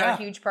and are a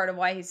huge part of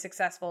why he's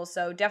successful.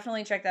 So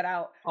definitely check that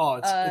out. Oh,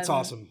 it's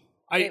awesome.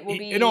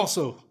 And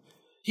also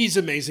he's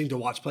amazing to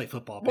watch play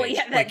football. Well,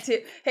 yeah, that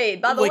too. Hey,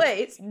 by the way,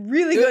 it's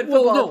really good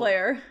football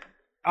player.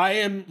 I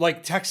am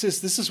like Texas.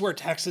 This is where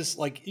Texas,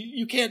 like,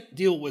 you can't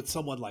deal with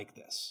someone like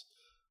this.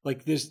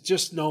 Like, there's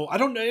just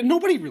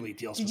nobody really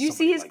deals with. Did you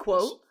see his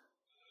quote? This.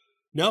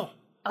 No.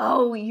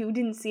 Oh, you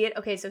didn't see it?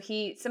 Okay, so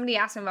somebody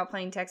asked him about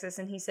playing Texas,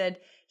 and he said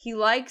he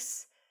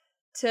likes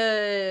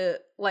to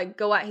like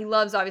go out. He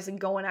loves obviously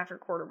going after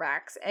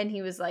quarterbacks, and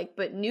he was like,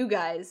 but new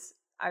guys,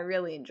 I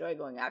really enjoy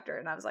going after.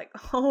 And I was like,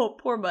 oh,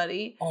 poor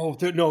buddy. Oh,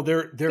 they're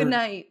good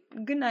night.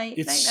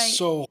 It's night.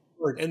 So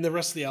hard, and the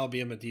rest of the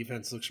Alabama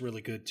defense looks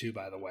really good too.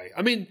 By the way,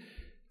 I mean,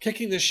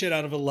 kicking this shit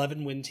out of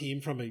 11-win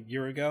team from a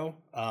year ago,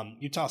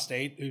 Utah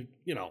State, who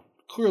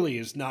clearly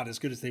is not as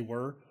good as they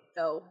were.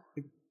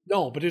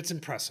 No, but it's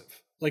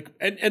impressive. Like,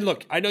 and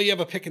look, I know you have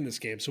a pick in this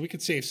game, so we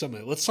could save some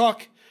of it. Let's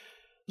talk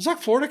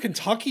Florida,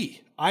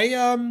 Kentucky.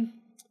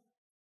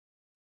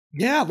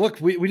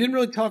 Look, we didn't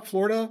really talk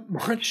Florida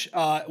much.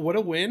 What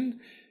a win.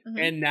 Mm-hmm.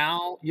 And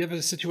now you have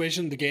a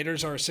situation, the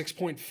Gators are a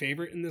 6-point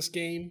favorite in this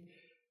game.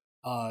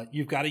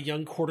 You've got a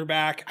young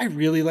quarterback. I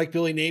really like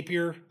Billy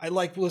Napier. I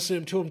like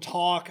listening to him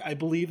talk. I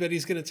believe that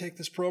he's going to take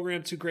this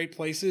program to great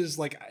places.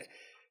 Like,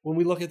 when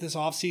we look at this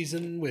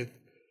offseason with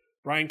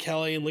Brian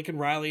Kelly and Lincoln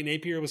Riley,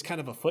 Napier was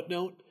kind of a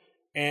footnote.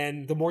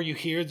 And the more you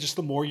hear, just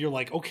the more you're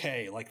like,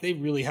 okay, like they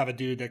really have a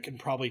dude that can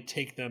probably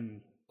take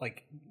them,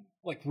 like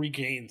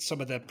regain some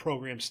of that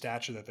program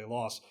stature that they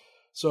lost.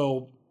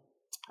 So,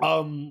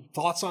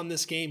 thoughts on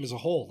this game as a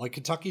whole? Like,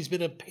 Kentucky's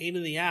been a pain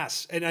in the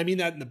ass, and I mean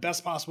that in the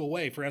best possible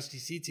way for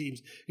SEC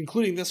teams,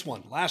 including this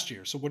one last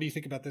year. So what do you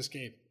think about this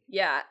game?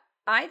 Yeah,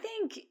 I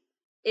think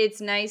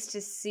it's nice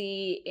to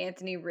see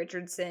Anthony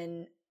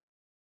Richardson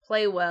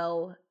play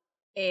well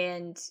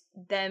and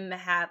them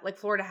have, like,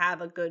 Florida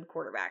have a good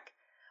quarterback.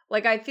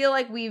 Like, I feel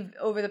like we've,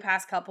 over the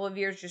past couple of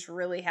years, just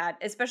really had,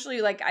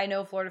 especially, like, I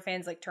know Florida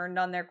fans, like, turned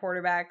on their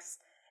quarterbacks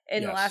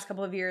in the last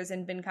couple of years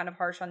and been kind of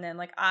harsh on them.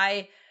 Like,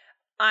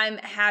 I'm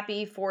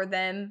happy for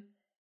them.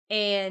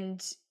 And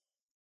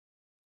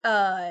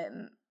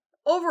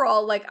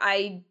overall, like,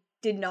 I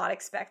did not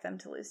expect them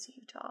to lose to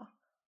Utah.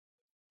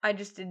 I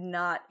just did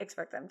not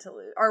expect them to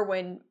lose. Or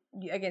win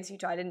against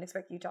Utah. I didn't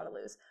expect Utah to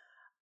lose.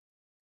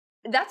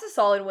 That's a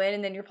solid win,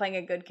 and then you're playing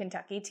a good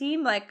Kentucky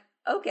team. Like,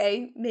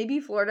 okay, maybe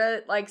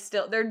Florida, like,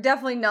 still, they're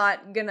definitely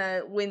not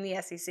gonna win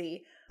the SEC,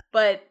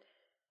 but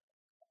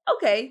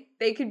okay,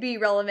 they could be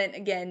relevant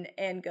again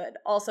and good.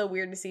 Also,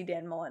 weird to see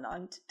Dan Mullen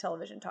on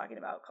television talking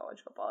about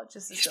college football.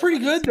 He's pretty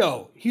good,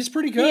 though. He's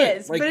pretty good. He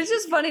is, but it's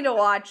just funny to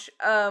watch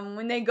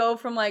when they go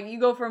from, like, you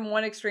go from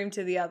one extreme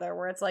to the other,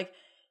 where it's like,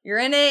 you're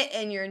in it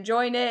and you're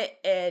enjoying it,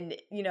 and,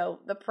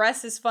 the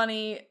press is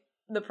funny,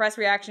 the press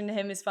reaction to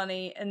him is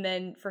funny, and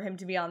then for him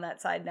to be on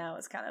that side now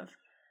is kind of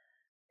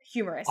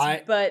humorous.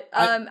 I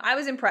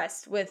was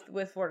impressed with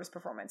Florida's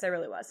performance. I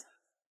really was.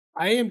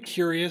 I am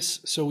curious.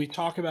 So we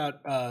talk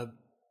about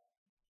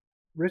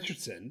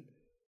Richardson,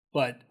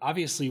 but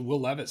obviously Will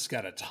Levis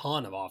got a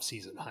ton of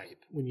offseason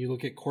hype. When you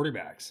look at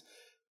quarterbacks,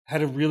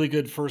 had a really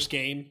good first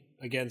game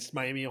against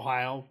Miami,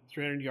 Ohio,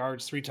 300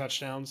 yards, 3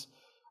 touchdowns.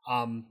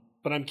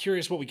 But I'm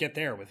curious what we get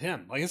there with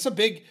him. Like, it's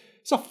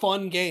a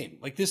fun game.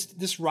 Like,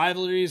 this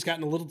rivalry has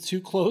gotten a little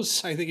too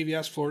close, I think, if you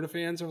ask Florida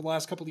fans over the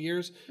last couple of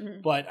years. Mm-hmm.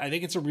 But I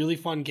think it's a really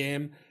fun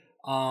game.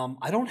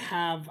 I don't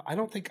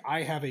think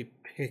I have a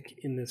pick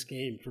in this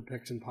game for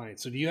Picks and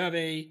Pints. So do you have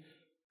a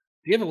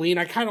lean?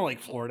 I kind of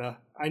like Florida.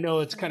 I know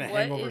it's kind of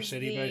hangover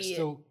city, but I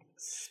still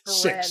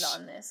spread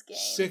on this game.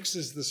 6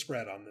 is the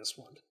spread on this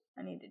one.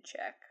 I need to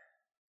check.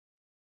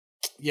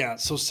 Yeah,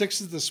 so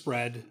 6 is the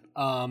spread.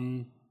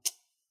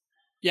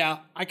 Yeah,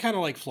 I kind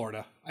of like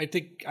Florida. I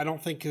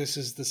don't think this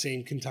is the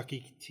same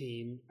Kentucky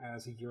team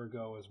as a year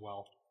ago as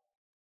well.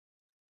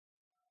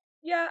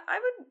 Yeah,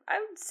 I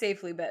would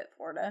safely bet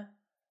Florida.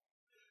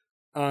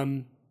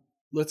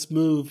 Let's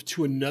move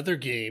to another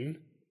game.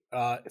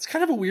 It's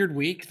kind of a weird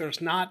week.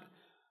 There's not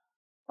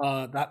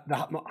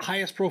the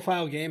highest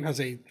profile game has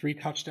a 3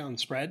 touchdown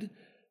spread,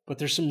 but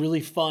there's some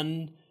really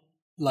fun,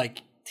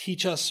 like,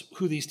 teach us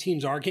who these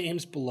teams are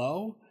games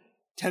below.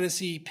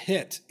 Tennessee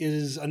Pitt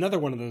is another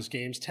one of those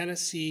games.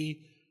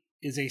 Tennessee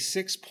is a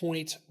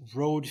 6-point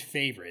road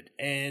favorite.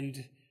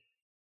 And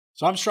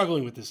so I'm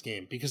struggling with this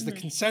game because the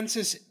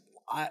consensus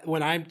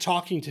when I'm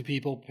talking to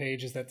people,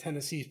 Paige, is that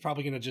Tennessee is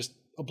probably going to just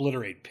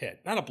obliterate Pitt.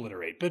 Not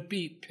obliterate, but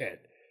beat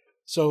Pitt.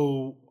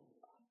 So,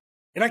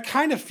 and I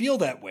kind of feel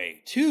that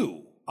way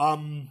too. I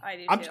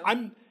do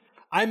too.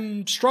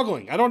 I'm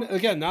struggling.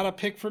 Not a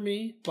pick for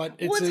me, but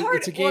it's a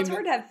game. Well, it's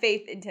hard to have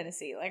faith in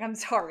Tennessee. Like, I'm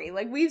sorry.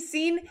 Like, we've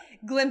seen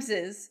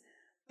glimpses,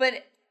 but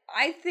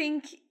I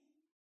think,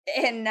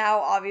 and now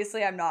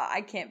obviously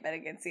I can't bet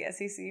against the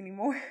SEC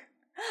anymore.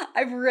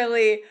 I've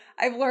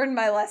learned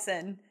my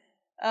lesson.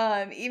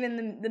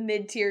 Even the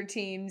mid-tier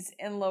teams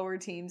and lower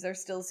teams are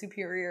still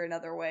superior in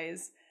other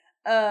ways.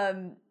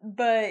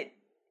 But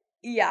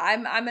yeah,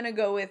 I'm gonna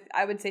go with,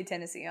 I would say,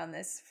 Tennessee on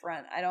this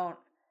front.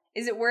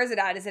 Where is it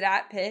at? Is it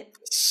at Pitt?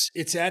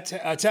 It's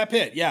at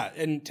Pitt, yeah.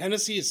 And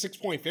Tennessee is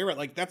 6-point favorite.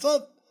 Like, that's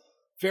a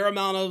fair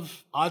amount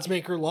of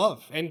oddsmaker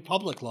love and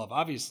public love,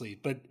 obviously.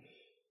 But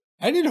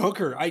Hendon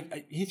Hooker,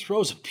 he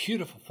throws a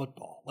beautiful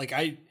football. Like,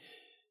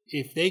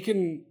 if they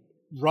can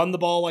run the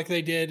ball like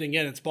they did,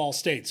 again, it's Ball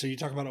State, so you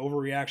talk about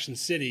overreaction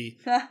city.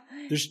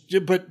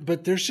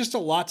 but there's just a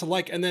lot to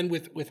like. And then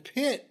with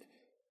Pitt,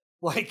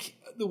 like,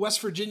 the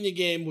West Virginia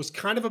game was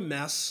kind of a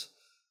mess.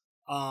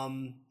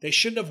 They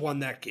shouldn't have won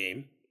that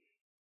game.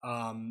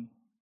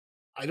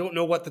 I don't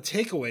know what the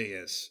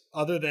takeaway is,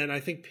 other than I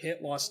think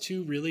Pitt lost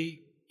 2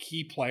 really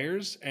key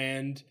players,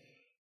 and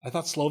I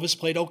thought Slovis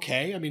played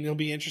okay. I mean, it'll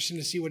be interesting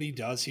to see what he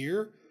does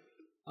here.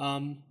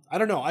 I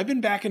don't know. I've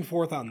been back and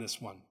forth on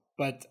this one,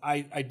 but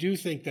I do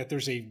think that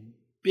there's a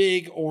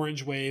big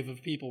orange wave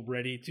of people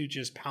ready to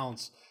just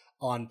pounce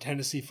on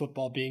Tennessee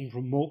football being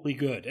remotely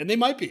good. And they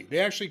might be. They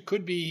actually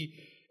could be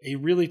a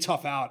really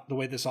tough out the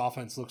way this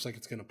offense looks like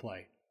it's going to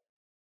play.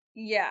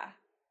 Yeah.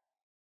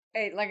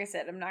 Hey, like I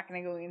said, I'm not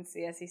going to go against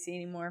the SEC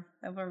anymore.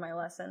 I've learned my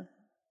lesson.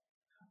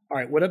 All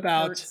right, what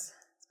about It's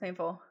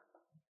painful.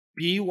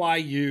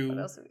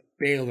 BYU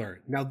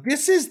Baylor? Now,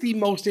 this is the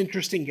most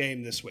interesting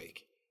game this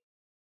week.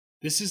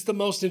 This is the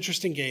most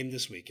interesting game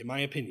this week, in my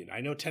opinion.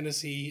 I know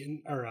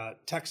Tennessee or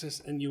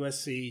Texas and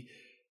USC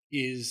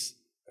is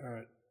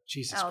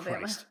Jesus Alabama.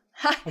 Christ.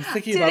 I'm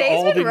thinking about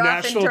all the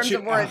national. In terms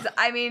of words,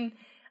 I mean,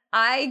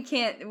 I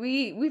can't.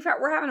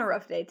 We're having a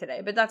rough day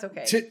today, but that's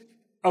okay.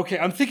 Okay,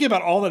 I'm thinking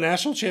about all the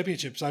national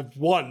championships I've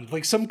won,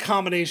 like some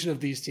combination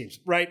of these teams,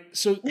 right?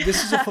 So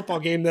this is a football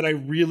game that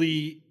I'm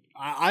really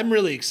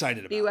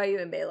excited about.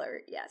 BYU and Baylor,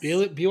 yes.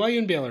 BYU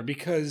and Baylor,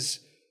 because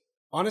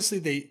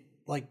honestly,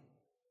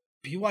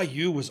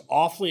 BYU was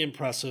awfully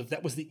impressive.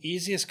 That was the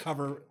easiest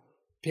cover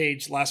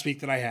page last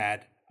week that I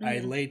had. Mm-hmm. I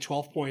laid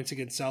 12 points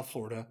against South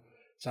Florida.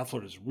 South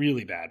Florida's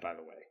really bad, by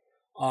the way.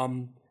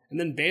 And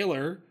then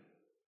Baylor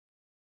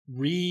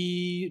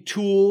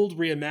retooled,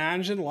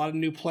 reimagined, a lot of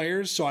new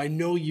players. So I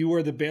know you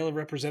are the Baylor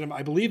representative.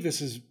 I believe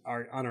this is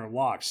on our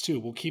locks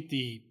too. We'll keep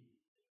the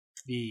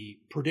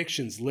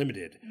predictions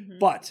limited. Mm-hmm.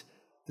 But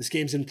this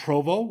game's in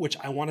Provo, which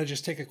I want to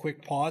just take a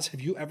quick pause. Have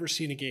you ever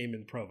seen a game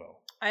in Provo?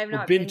 I have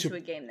not been to a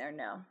game there,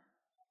 no.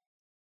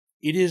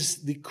 It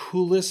is the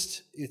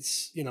coolest.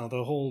 It's, the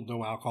whole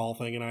no alcohol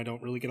thing, and I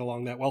don't really get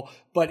along that well,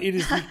 but it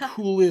is the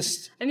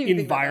coolest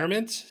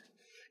environment.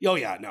 Oh,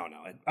 yeah, no.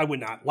 I would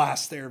not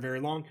last there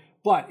very long.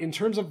 But in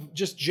terms of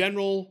just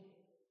general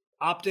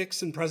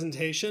optics and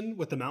presentation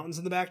with the mountains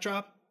in the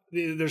backdrop,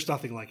 there's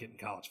nothing like it in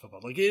college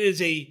football. Like, it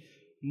is a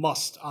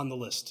must on the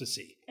list to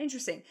see.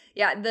 Interesting.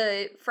 Yeah,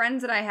 the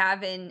friends that I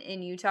have in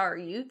Utah are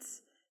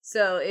Utes,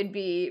 so it'd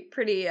be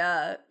pretty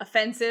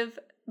offensive.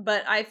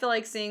 But I feel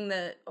like seeing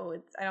I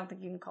don't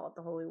think you can call it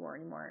the Holy War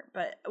anymore,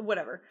 but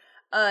whatever.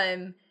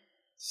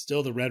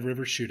 Still the Red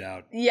River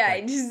Shootout. Yeah,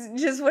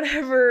 just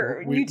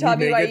whatever. Utah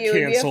BYU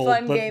would be a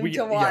fun game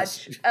to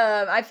watch. Yes.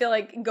 I feel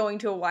like going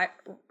to why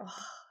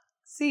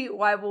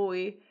will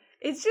we?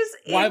 It's just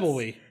why will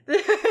we?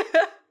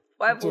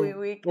 Why will we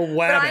week?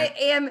 But I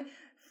am,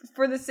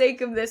 for the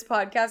sake of this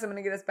podcast, I'm going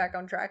to get us back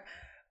on track.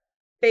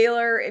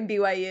 Baylor and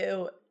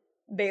BYU,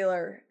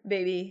 Baylor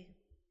baby.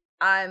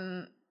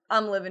 I'm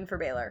living for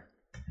Baylor.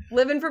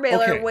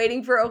 Okay.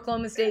 Waiting for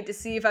Oklahoma State to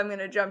see if I'm going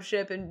to jump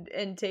ship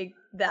and take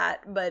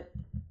that, but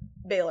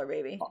Baylor,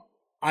 baby.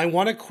 I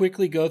want to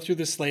quickly go through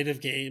the slate of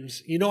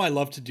games. I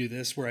love to do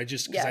this where I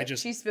just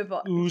she's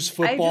football. Ooze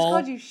football. I just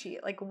called you she.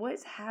 Like,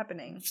 what's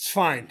happening? It's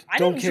fine. I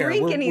don't didn't care.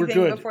 drink we're anything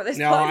good. before this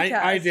no,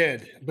 podcast. I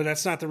did, but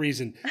that's not the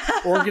reason.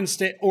 Oregon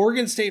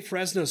State,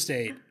 Fresno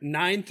State,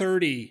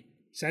 9:30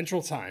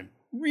 Central Time.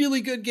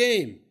 Really good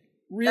game.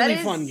 Really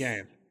fun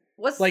game.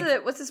 What's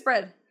the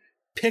spread?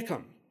 Pick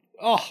 'em.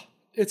 Oh,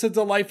 it's a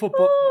delightful.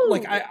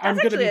 I'm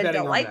going to be betting on that. That's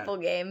a delightful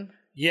game.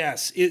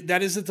 Yes,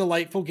 that is a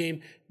delightful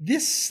game.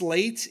 This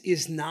slate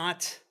is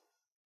not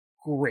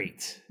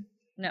great.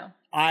 No.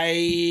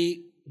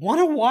 I want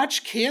to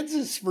watch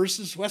Kansas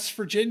versus West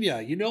Virginia.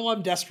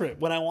 I'm desperate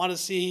when I want to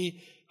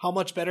see how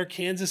much better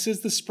Kansas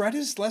is. The spread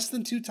is less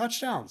than 2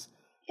 touchdowns.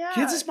 Yeah.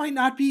 Kansas might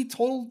not be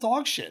total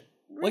dog shit.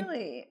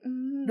 Really?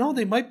 No,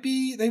 they might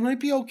be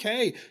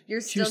okay.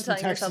 You're still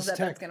telling yourself that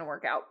that's going to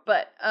work out,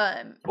 but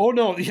Oh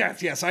no,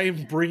 yes, I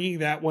am bringing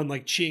that one,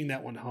 cheating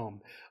that one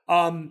home.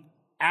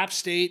 App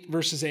State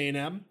versus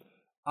A&M.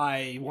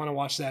 I want to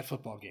watch that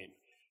football game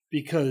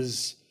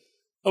because,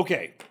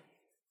 okay,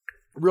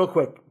 real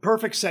quick,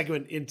 perfect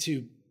segment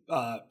into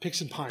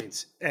Picks and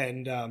Pints,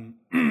 and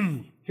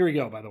here we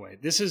go. By the way,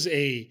 this is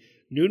a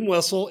noon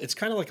whistle. It's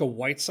kind of like a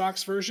White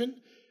Sox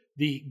version.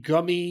 The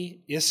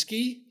Gummy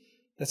Iski.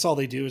 That's all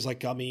they do is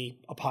Gummy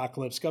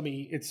Apocalypse.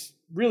 Gummy, it's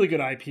really good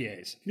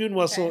IPAs. Noon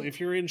Whistle, okay. If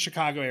you're in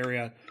Chicago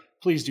area,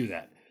 please do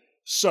that.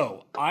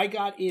 So I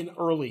got in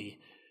early.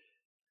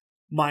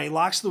 My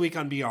locks of the week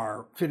on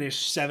BR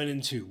finished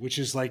 7-2, which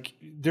is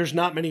there's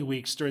not many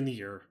weeks during the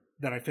year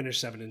that I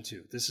finished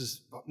 7-2. This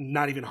is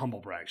not even humble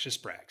brags,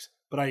 just brags.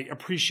 But I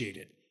appreciate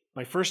it.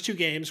 My first 2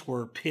 games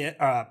were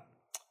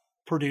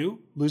Purdue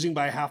losing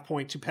by a half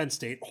point to Penn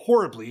State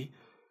horribly.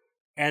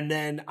 And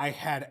then I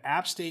had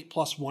App State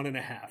plus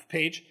 1.5.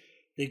 Paige,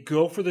 they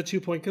go for the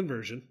 2-point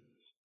conversion.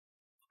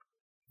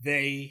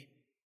 They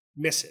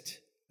miss it.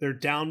 They're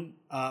down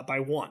by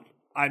 1.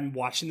 I'm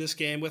watching this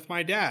game with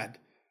my dad,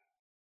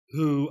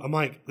 who I'm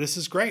like, this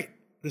is great.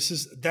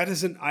 That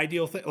is an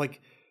ideal thing.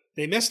 Like,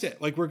 they missed it.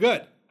 Like, we're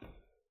good.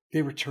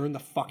 They return the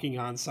fucking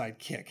onside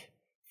kick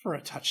for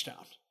a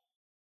touchdown.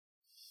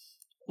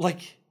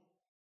 Like,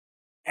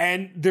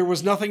 and there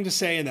was nothing to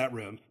say in that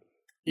room.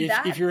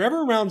 If you're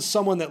ever around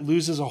someone that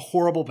loses a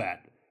horrible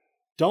bet,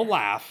 don't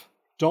laugh.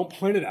 Don't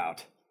point it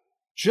out.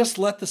 Just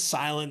let the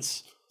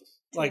silence,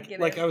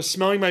 like I was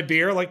smelling my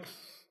beer, like,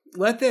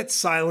 let that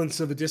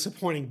silence of a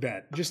disappointing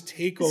bet just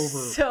take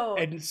over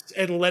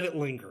and let it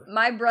linger.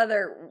 My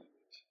brother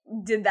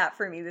did that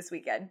for me this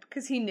weekend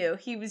because he knew.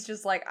 He was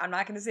just like, I'm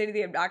not going to say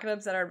anything. I'm not going to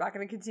upset her. I'm not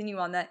going to continue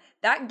on that.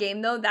 That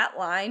game, though, that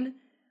line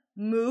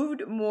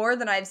moved more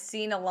than I've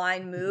seen a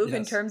line move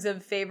in terms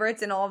of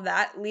favorites and all of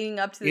that leading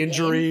up to the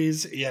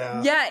injuries. Game.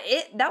 Yeah.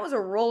 That was a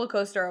roller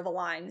coaster of a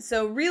line.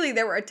 So really,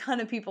 there were a ton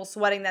of people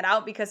sweating that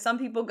out because some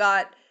people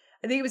got,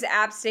 I think it was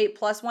App State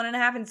plus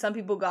 1.5, and some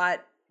people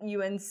got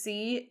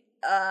UNC.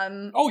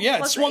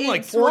 It swung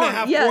like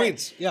 4.5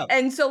 points. Yeah,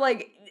 and so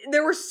like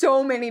there were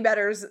so many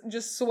bettors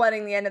just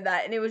sweating the end of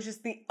that, and it was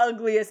just the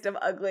ugliest of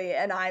ugly.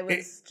 And I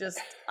was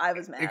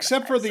mad.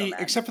 Except for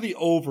the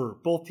over,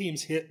 both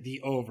teams hit the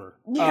over.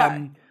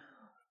 Yeah.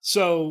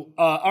 All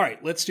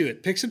right, let's do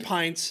it. Picks and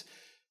Pints,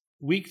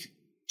 week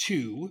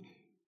 2.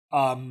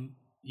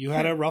 You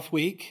had a rough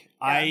week.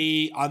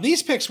 Yeah. On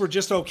these picks were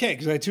just okay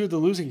because I had 2 of the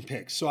losing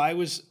picks. So I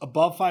was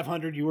above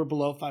 500. You were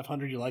below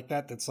 500. You like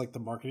that? That's like the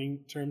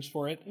marketing terms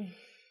for it.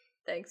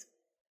 Thanks.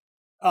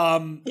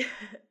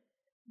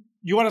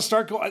 You want to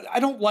start going? I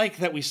don't like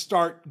that we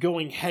start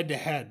going head to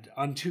head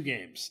on 2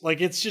 games. Like,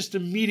 it's just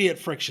immediate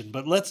friction.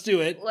 But let's do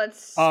it.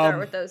 Let's start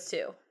with those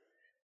 2.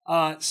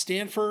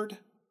 Stanford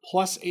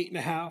plus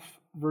 8.5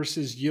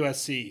 versus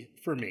USC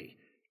for me.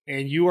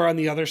 And you are on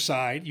the other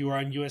side. You are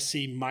on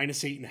USC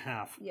minus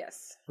 8.5.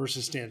 Yes.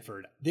 Versus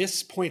Stanford.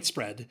 This point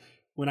spread,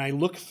 when I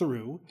look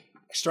through,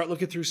 I start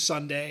looking through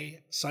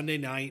Sunday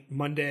night,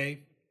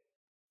 Monday,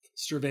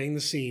 surveying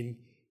the scene.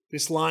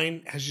 This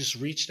line has just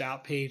reached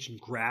out, Paige,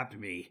 and grabbed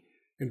me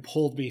and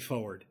pulled me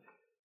forward.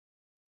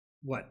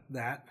 What,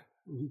 that?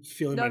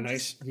 Feeling my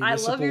nice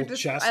municipal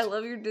chest? I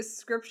love your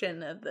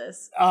description of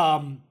this.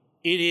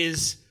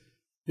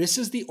 This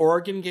is the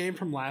Oregon game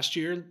from last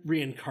year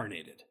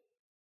reincarnated.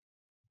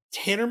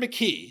 Tanner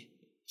McKee,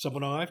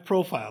 someone I've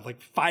profiled like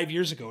 5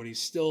 years ago, and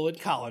he's still in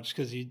college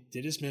because he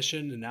did his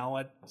mission, and now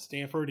at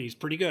Stanford, he's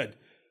pretty good,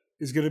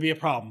 is going to be a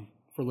problem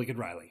for Lincoln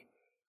Riley.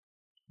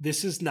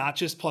 This is not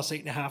just plus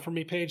 8.5 for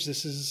me, Paige.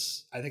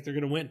 I think they're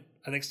going to win.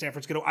 I think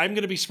Stanford's going to. I'm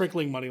going to be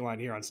sprinkling money line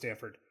here on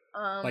Stanford.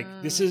 I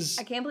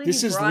can't believe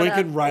you brought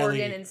Lincoln up Riley.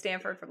 Oregon and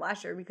Stanford from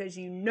last year because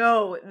you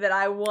know that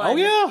I won. Oh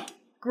yeah,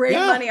 great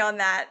money on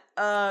that.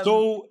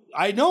 So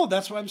I know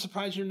that's why I'm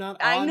surprised you're not.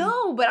 I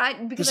know,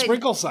 but because the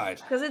sprinkle side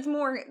because it's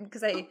more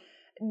because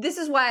This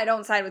is why I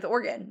don't side with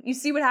Oregon. You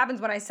see what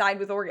happens when I side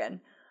with Oregon.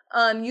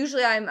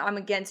 Usually I'm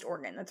against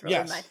Oregon. That's really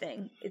my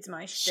thing. It's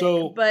my shtick.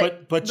 So,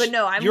 but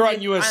no, you're on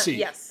USC.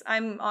 Yes,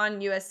 I'm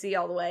on USC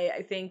all the way.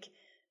 I think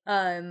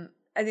they're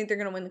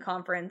going to win the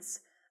conference.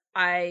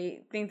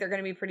 I think they're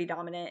going to be pretty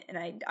dominant, and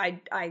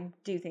I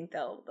do think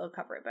they'll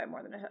cover it by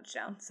more than a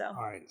touchdown. So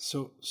all right,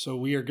 so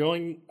we are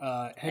going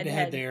head to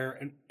head there,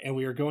 and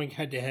we are going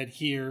head to head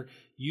here.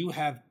 You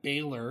have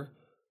Baylor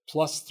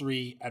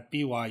 +3 at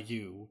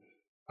BYU.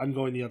 I'm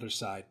going the other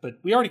side, but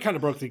we already kind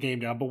of broke the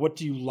game down. But what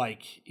do you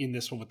like in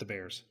this one with the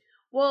Bears?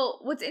 Well,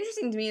 what's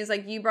interesting to me is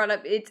like you brought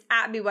up, it's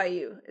at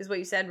BYU, is what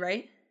you said,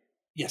 right?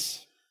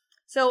 Yes.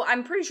 So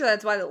I'm pretty sure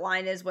that's why the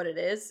line is what it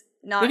is.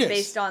 Not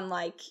based on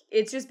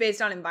it's just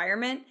based on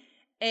environment.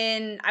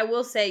 And I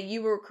will say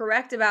you were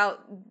correct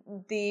about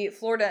the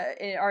Florida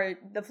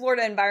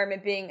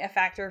environment being a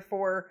factor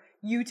for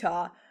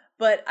Utah,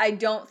 but I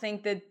don't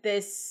think that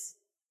this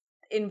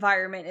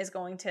environment is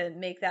going to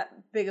make that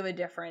big of a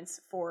difference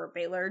for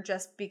Baylor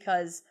just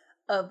because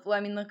of,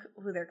 look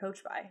who they're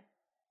coached by.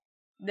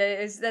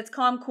 That's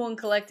calm, cool, and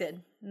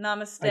collected.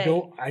 Namaste.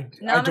 I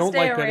don't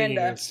like betting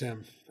against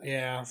him.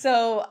 Yeah.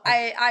 So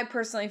I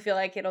personally feel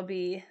like it'll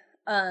be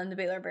the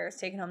Baylor Bears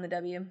taking home the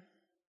W.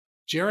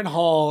 Jaren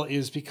Hall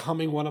is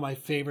becoming one of my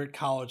favorite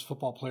college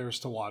football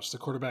players to watch. The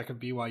quarterback of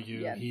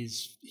BYU. Yeah.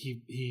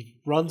 He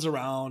runs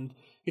around.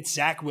 It's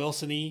Zach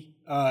Wilson-y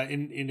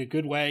in a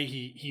good way.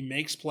 He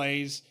makes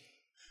plays.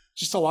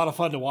 Just a lot of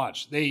fun to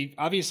watch. They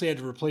obviously had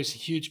to replace a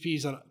huge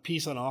piece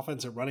on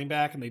offense at running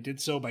back, and they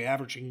did so by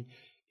averaging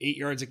 8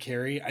 yards a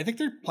carry. I think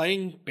they're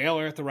playing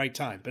Baylor at the right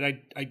time, but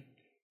I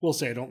will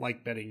say I don't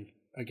like betting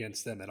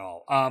against them at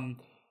all.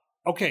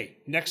 Okay,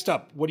 next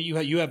up, what do you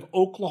have? You have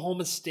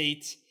Oklahoma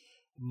State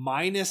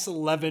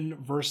 -11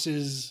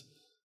 versus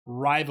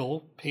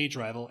page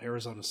rival,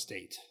 Arizona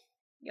State.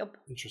 Yep.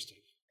 Interesting.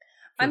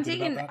 I'm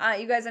taking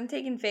you guys. I'm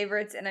taking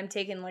favorites, and I'm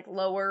taking like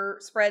lower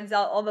spreads.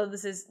 Although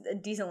this is a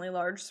decently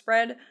large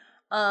spread,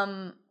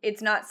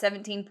 it's not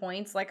 17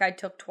 points like I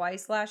took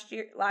twice last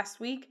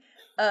week.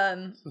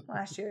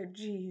 Last year,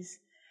 jeez.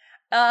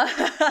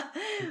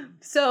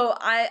 So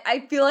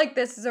I feel like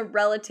this is a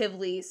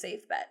relatively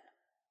safe bet.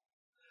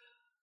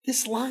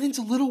 This line's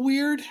a little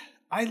weird.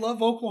 I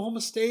love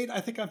Oklahoma State.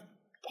 I think I've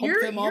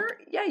pumped them up.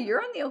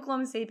 You're on the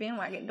Oklahoma State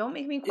bandwagon. Don't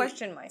make me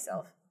question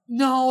myself.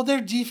 No,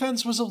 their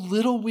defense was a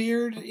little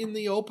weird in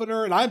the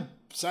opener, and I'm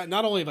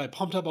not only have I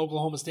pumped up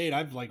Oklahoma State,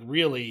 I've like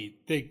really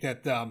think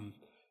that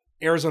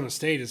Arizona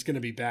State is going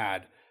to be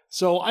bad.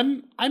 So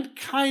I'm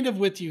kind of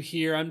with you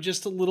here. I'm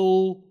just a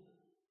little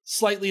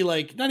slightly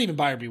like not even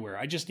buyer beware.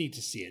 I just need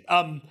to see it.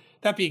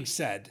 That being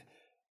said,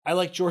 I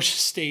like Georgia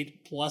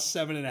State plus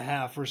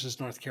 7.5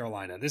 versus North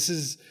Carolina. This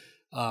is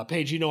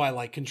Paige. You know I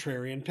like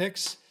contrarian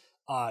picks.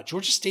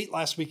 Georgia State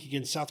last week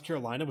against South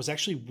Carolina was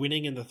actually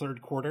winning in the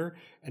third quarter,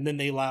 and then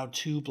they allowed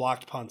 2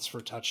 blocked punts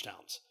for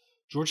touchdowns.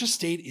 Georgia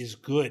State is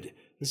good.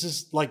 This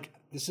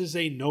is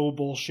a no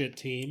bullshit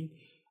team.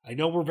 I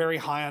know we're very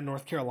high on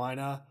North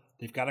Carolina.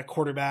 They've got a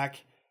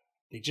quarterback.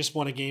 They just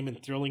won a game in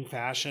thrilling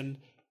fashion.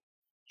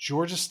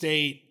 Georgia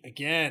State,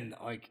 again,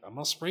 like I'm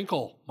a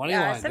sprinkle money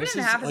line.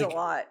 7.5 is a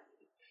lot.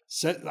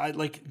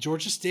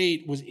 Georgia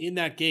State was in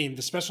that game.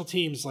 The special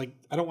teams, like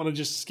I don't want to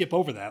just skip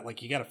over that.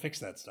 Like you got to fix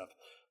that stuff.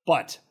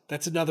 But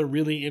that's another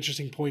really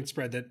interesting point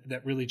spread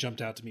that really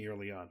jumped out to me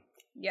early on.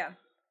 Yeah.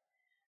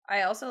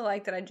 I also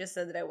like that I just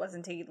said that I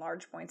wasn't taking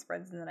large point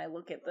spreads, and then I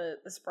look at the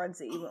spreads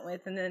that you went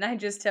with, and then I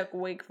just took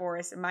Wake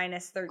Forest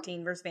minus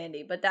 13 versus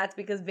Vandy. But that's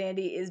because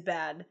Vandy is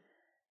bad.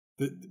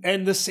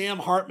 And the Sam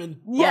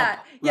Hartman bump, right?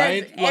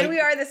 Yes, and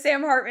we are the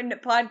Sam Hartman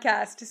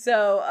podcast.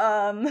 So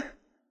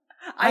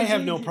I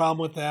have no problem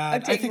with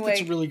that. I think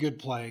that's a really good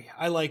play.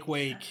 I like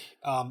Wake.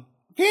 Vandy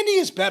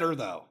is better,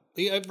 though.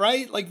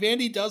 Right? Like,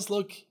 Vandy does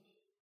look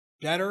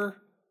better.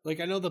 Like,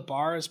 I know the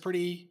bar is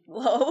pretty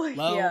low.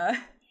 Yeah.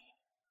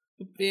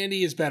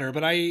 Vandy is better,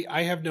 but I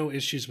have no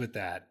issues with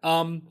that.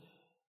 All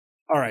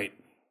right.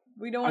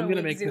 We don't want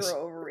to make zero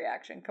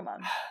overreaction. Come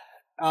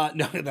on.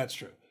 No, that's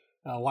true.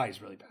 Y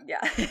is really bad.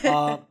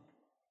 Yeah.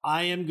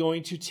 I am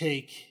going to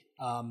take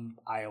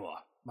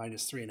Iowa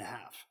minus 3.5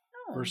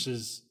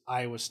 versus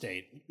Iowa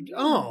State.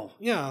 Oh,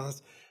 yeah.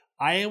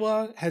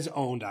 Iowa has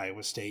owned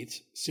Iowa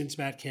State since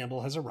Matt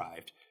Campbell has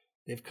arrived.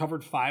 They've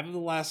covered 5 of the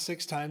last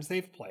 6 times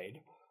they've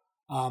played.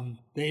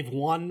 They've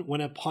won when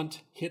a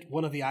punt hit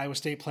one of the Iowa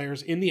State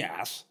players in the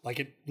ass, like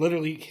it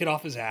literally hit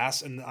off his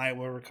ass, and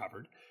Iowa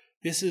recovered.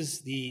 This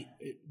is the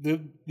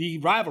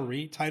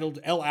rivalry titled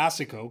El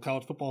Asico,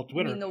 college football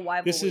Twitter. You mean the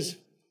Weibel. This is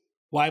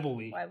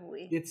Weibel.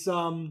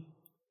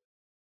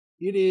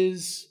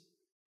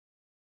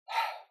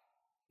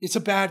 It's a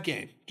bad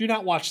game. Do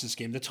not watch this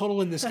game. The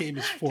total in this game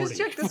is 40. Just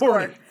check the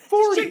score.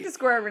 40. Just check the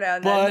score every now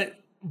and then.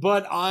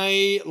 But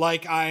I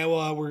like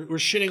Iowa. We're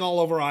shitting all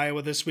over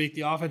Iowa this week.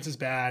 The offense is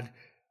bad.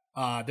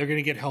 They're going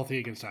to get healthy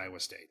against Iowa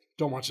State.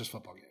 Don't watch this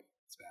football game.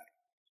 It's bad.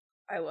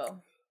 I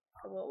will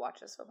watch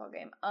this football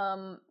game.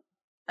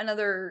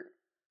 Another,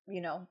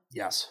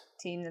 yes,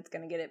 team that's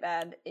going to get it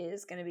bad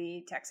is going to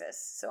be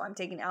Texas. So I'm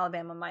taking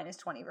Alabama minus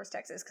 20 versus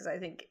Texas because I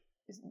think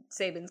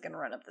Saban's going to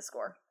run up the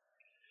score.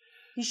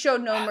 He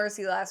showed no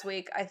mercy last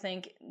week. I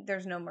think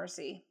there's no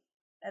mercy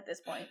at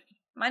this point.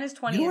 Minus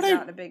 20 is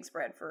not a big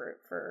spread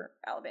for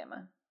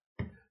Alabama.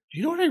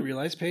 You know what I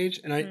realized, Paige?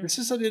 And this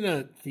has been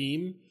a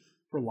theme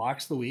for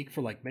Locks of the Week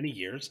for like many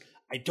years.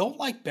 I don't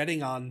like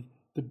betting on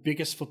the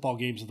biggest football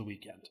games of the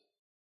weekend.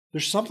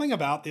 There's something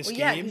about this game.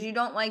 Yeah, because you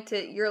don't like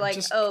to. You're like,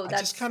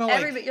 that's kind of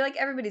everybody. You're like,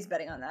 everybody's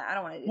betting on that. I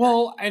don't want to do that.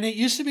 Well, and it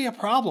used to be a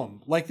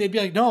problem. Like they'd be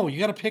like, no, you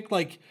got to pick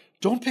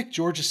don't pick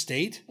Georgia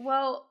State.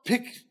 Well,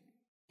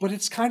 but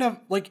it's kind of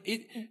like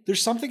it.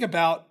 There's something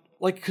about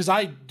because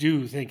I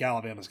do think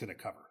Alabama's going to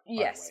cover.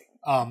 Yes.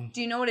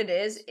 Do you know what it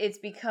is? It's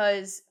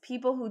because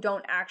people who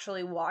don't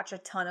actually watch a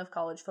ton of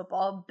college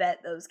football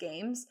bet those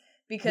games.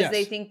 Because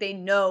they think they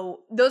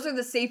know those are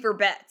the safer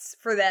bets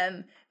for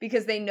them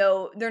because they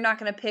know they're not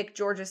going to pick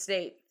Georgia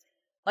State.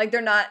 Like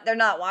they're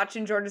not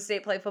watching Georgia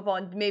State play football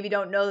and maybe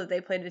don't know that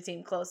they played a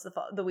team close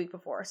the week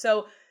before.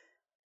 So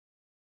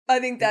I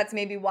think that's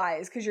maybe why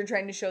is because you're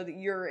trying to show that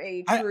you're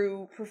a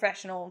true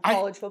professional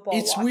college football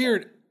It's watcher.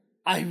 Weird.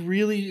 I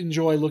really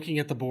enjoy looking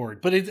at the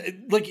board, but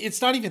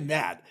it's not even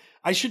that.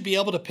 I should be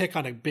able to pick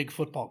on a big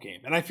football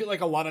game. And I feel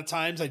like a lot of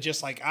times I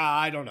just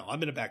I don't know. I'm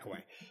going to back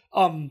away.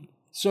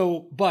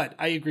 But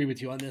I agree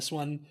with you on this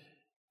one.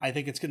 I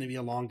think it's going to be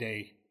a long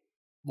day,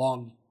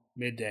 long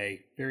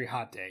midday, very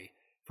hot day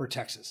for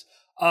Texas.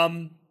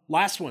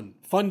 Last one,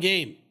 fun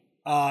game.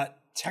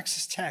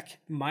 Texas Tech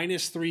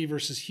 -3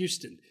 versus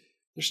Houston.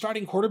 Their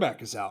starting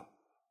quarterback is out.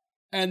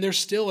 And they're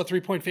still a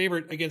 3-point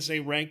favorite against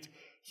a ranked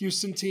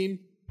Houston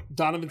team.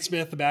 Donovan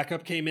Smith, the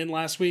backup, came in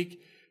last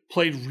week,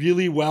 played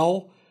really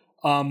well.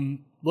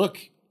 Look,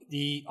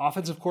 the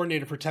offensive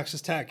coordinator for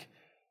Texas Tech,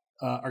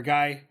 our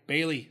guy,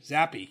 Bailey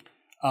Zappi,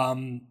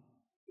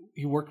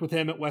 he worked with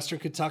him at Western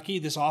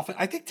Kentucky.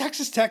 I think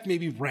Texas Tech may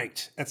be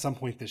ranked at some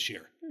point this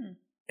year.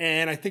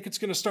 And I think it's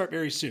going to start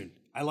very soon.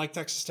 I like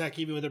Texas Tech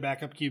even with their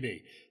backup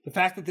QB. The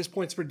fact that this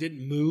point spread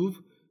didn't move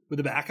with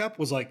the backup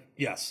was like,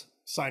 yes,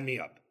 sign me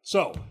up.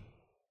 So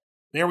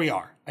there we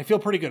are. I feel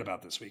pretty good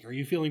about this week. Are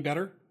you feeling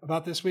better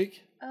about this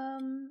week?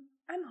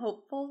 I'm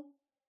hopeful.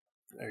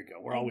 There you go.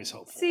 We're always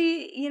hopeful.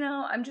 See,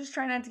 I'm just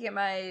trying not to get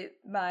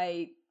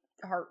my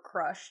heart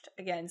crushed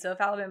again. So if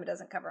Alabama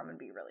doesn't cover, I'm going to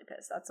be really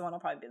pissed. That's the one I'll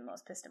probably be the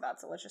most pissed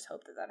about. So let's just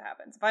hope that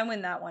happens. If I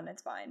win that one,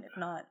 it's fine. If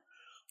not.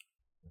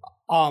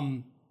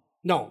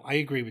 No, I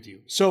agree with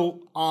you.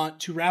 So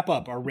to wrap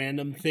up our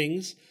random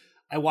things,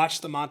 I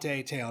watched the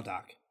Manti Te'o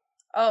doc.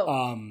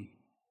 Oh.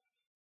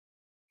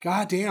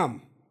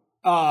 Goddamn.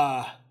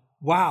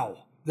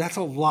 Wow. That's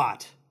a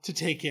lot to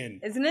take in.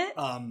 Isn't it?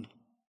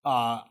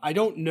 I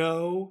don't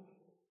know.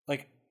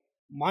 Like,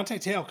 Manti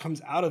Te'o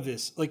comes out of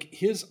this, like,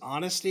 his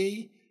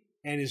honesty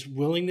and his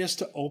willingness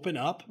to open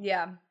up.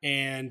 Yeah.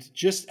 And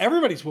just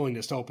everybody's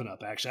willingness to open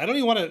up, actually. I don't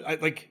even want to,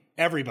 like,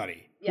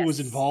 everybody who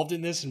was involved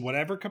in this in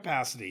whatever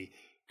capacity,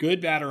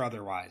 good, bad, or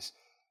otherwise.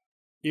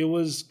 It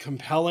was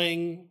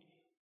compelling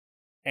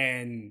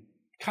and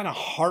kind of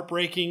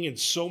heartbreaking in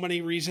so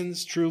many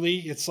reasons, truly.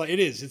 It's like,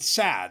 it's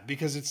sad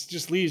because it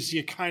just leaves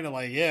you kind of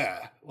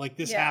like,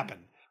 this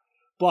happened.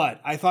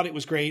 But I thought it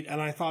was great, and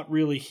I thought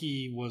really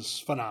he was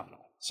phenomenal.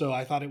 So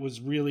I thought it was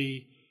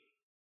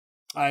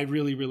I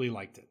really, really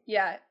liked it.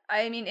 Yeah.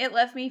 I mean, it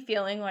left me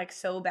feeling like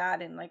so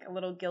bad and like a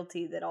little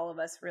guilty that all of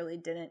us really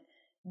didn't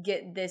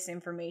get this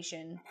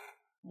information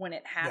when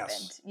it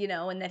happened,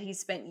 and that he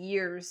spent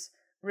years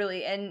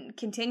really and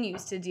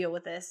continues to deal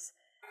with this.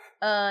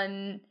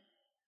 Random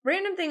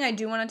thing I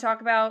do want to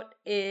talk about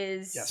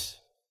is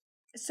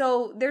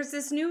so there's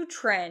this new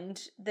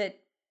trend that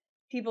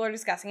people are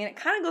discussing, and it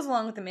kind of goes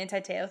along with the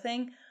Manti Te'o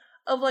thing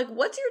of like,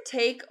 what's your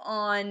take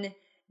on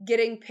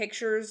getting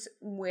pictures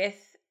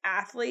with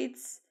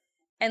athletes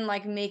and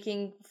like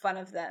making fun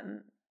of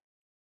them,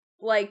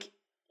 like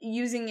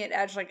using it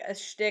as like a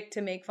shtick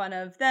to make fun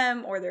of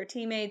them or their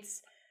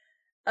teammates?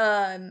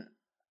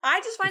 I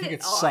just find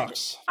it odd.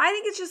 Sucks. I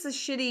think it's just a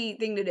shitty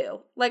thing to do.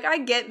 Like, I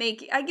get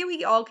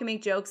we all can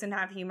make jokes and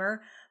have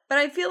humor, but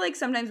I feel like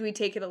sometimes we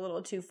take it a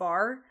little too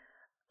far.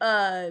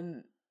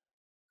 And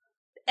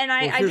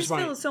I just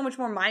feel so much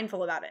more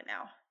mindful about it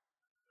now.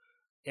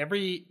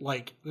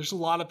 There's a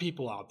lot of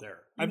people out there.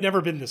 I've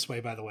never been this way,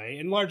 by the way,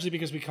 and largely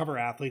because we cover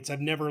athletes.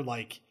 I've never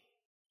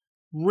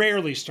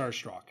rarely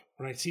starstruck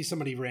when I see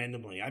somebody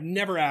randomly. I've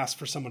never asked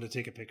for someone to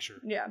take a picture.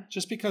 Yeah.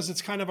 Just because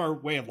it's kind of our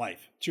way of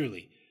life,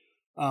 truly.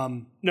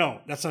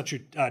 No, that's not true.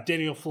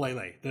 Daniel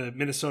Falele, the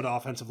Minnesota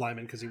offensive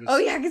lineman, because he was. Oh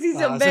yeah, because he's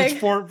so big.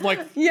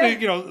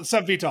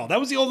 7 feet tall. That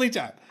was the only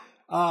time.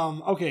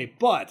 Okay,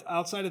 but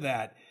outside of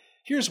that,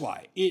 here's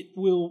why. It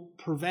will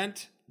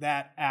prevent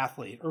that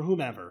athlete or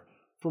whomever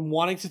from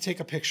wanting to take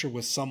a picture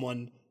with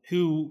someone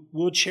who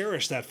will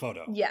cherish that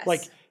photo. Yes.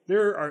 Like,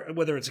 there are,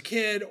 whether it's a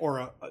kid or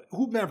a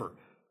whomever,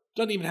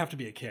 doesn't even have to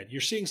be a kid.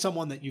 You're seeing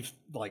someone that you've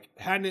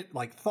hadn't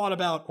thought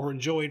about or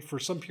enjoyed for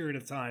some period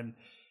of time.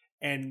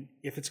 And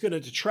if it's going to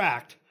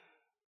detract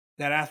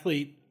that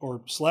athlete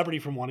or celebrity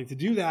from wanting to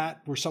do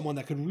that, or someone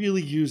that could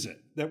really use it,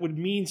 that would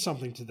mean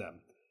something to them,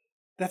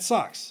 that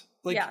sucks.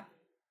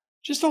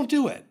 Just don't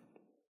do it.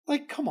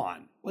 Come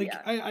on.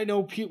 I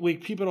know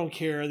people don't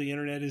care. The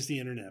internet is the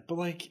internet. But,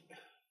 it's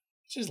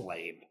just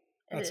lame.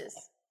 It is.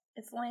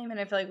 It's lame, and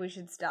I feel like we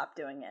should stop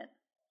doing it.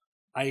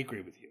 I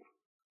agree with you.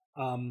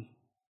 It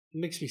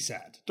makes me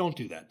sad. Don't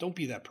do that. Don't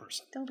be that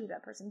person. Don't be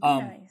that person. Be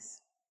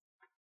nice.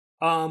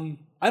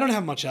 I don't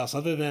have much else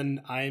other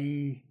than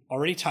I'm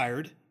already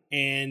tired,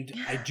 and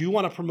I do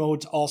want to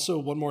promote also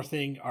one more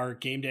thing, our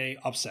game day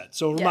upset.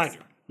 So reminder,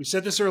 we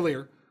said this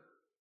earlier.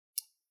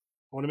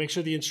 I want to make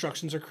sure the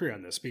instructions are clear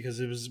on this because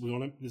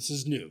this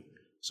is new.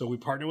 So we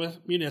partner with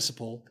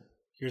Municipal.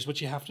 Here's what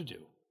you have to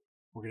do.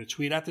 We're going to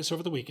tweet at this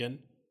over the weekend.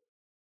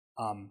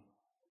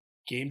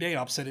 Game day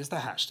upset is the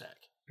hashtag.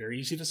 Very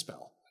easy to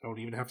spell. I don't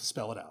even have to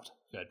spell it out.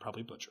 I'd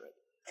probably butcher it.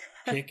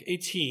 Pick a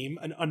team,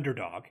 an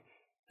underdog,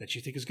 that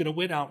you think is going to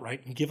win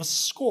outright, and give us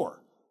a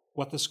score,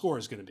 what the score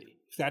is going to be.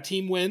 If that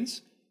team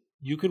wins,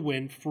 you could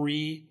win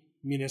free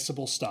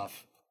Municipal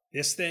stuff.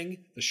 This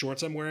thing, the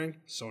shorts I'm wearing,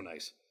 so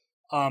nice.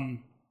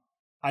 I'm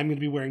going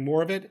to be wearing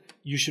more of it.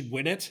 You should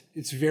win it.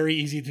 It's very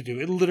easy to do.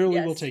 It literally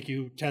will take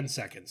you 10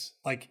 seconds.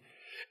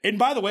 And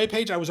by the way,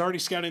 Paige, I was already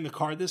scouting the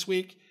card this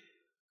week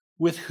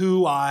with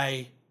who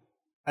I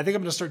think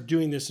I'm going to start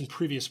doing this in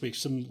previous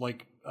weeks. Some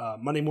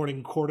Monday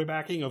morning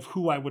quarterbacking of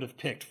who I would have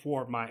picked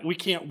for we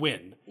can't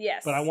win.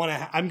 Yes. But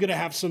I'm going to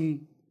have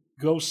some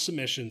ghost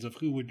submissions of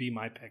who would be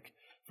my pick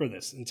for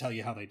this and tell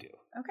you how they do.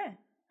 Okay.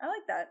 I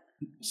like that.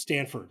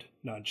 Stanford,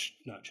 nudge.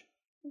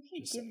 You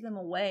can't give them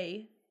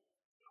away.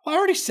 Well, I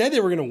already said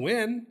they were going to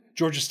win.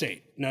 Georgia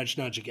State, nudge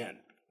again.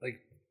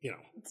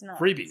 It's not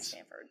freebies.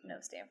 Stanford. No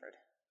Stanford.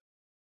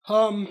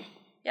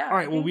 Yeah. All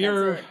right.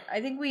 Well,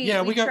 I think we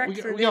got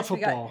football.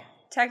 We got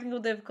technical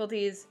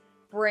difficulties,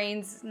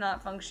 brains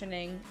not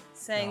functioning,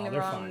 saying the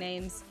wrong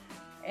names,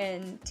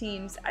 and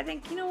teams. I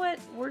think, you know what?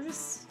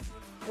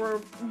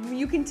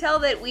 You can tell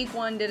that week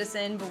 1 did us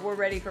in, but we're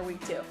ready for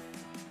week 2.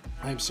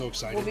 I am so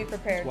excited. We'll be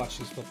prepared to watch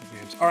these football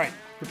games. All right,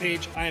 for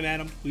Paige, I am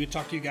Adam. We will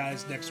talk to you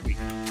guys next week.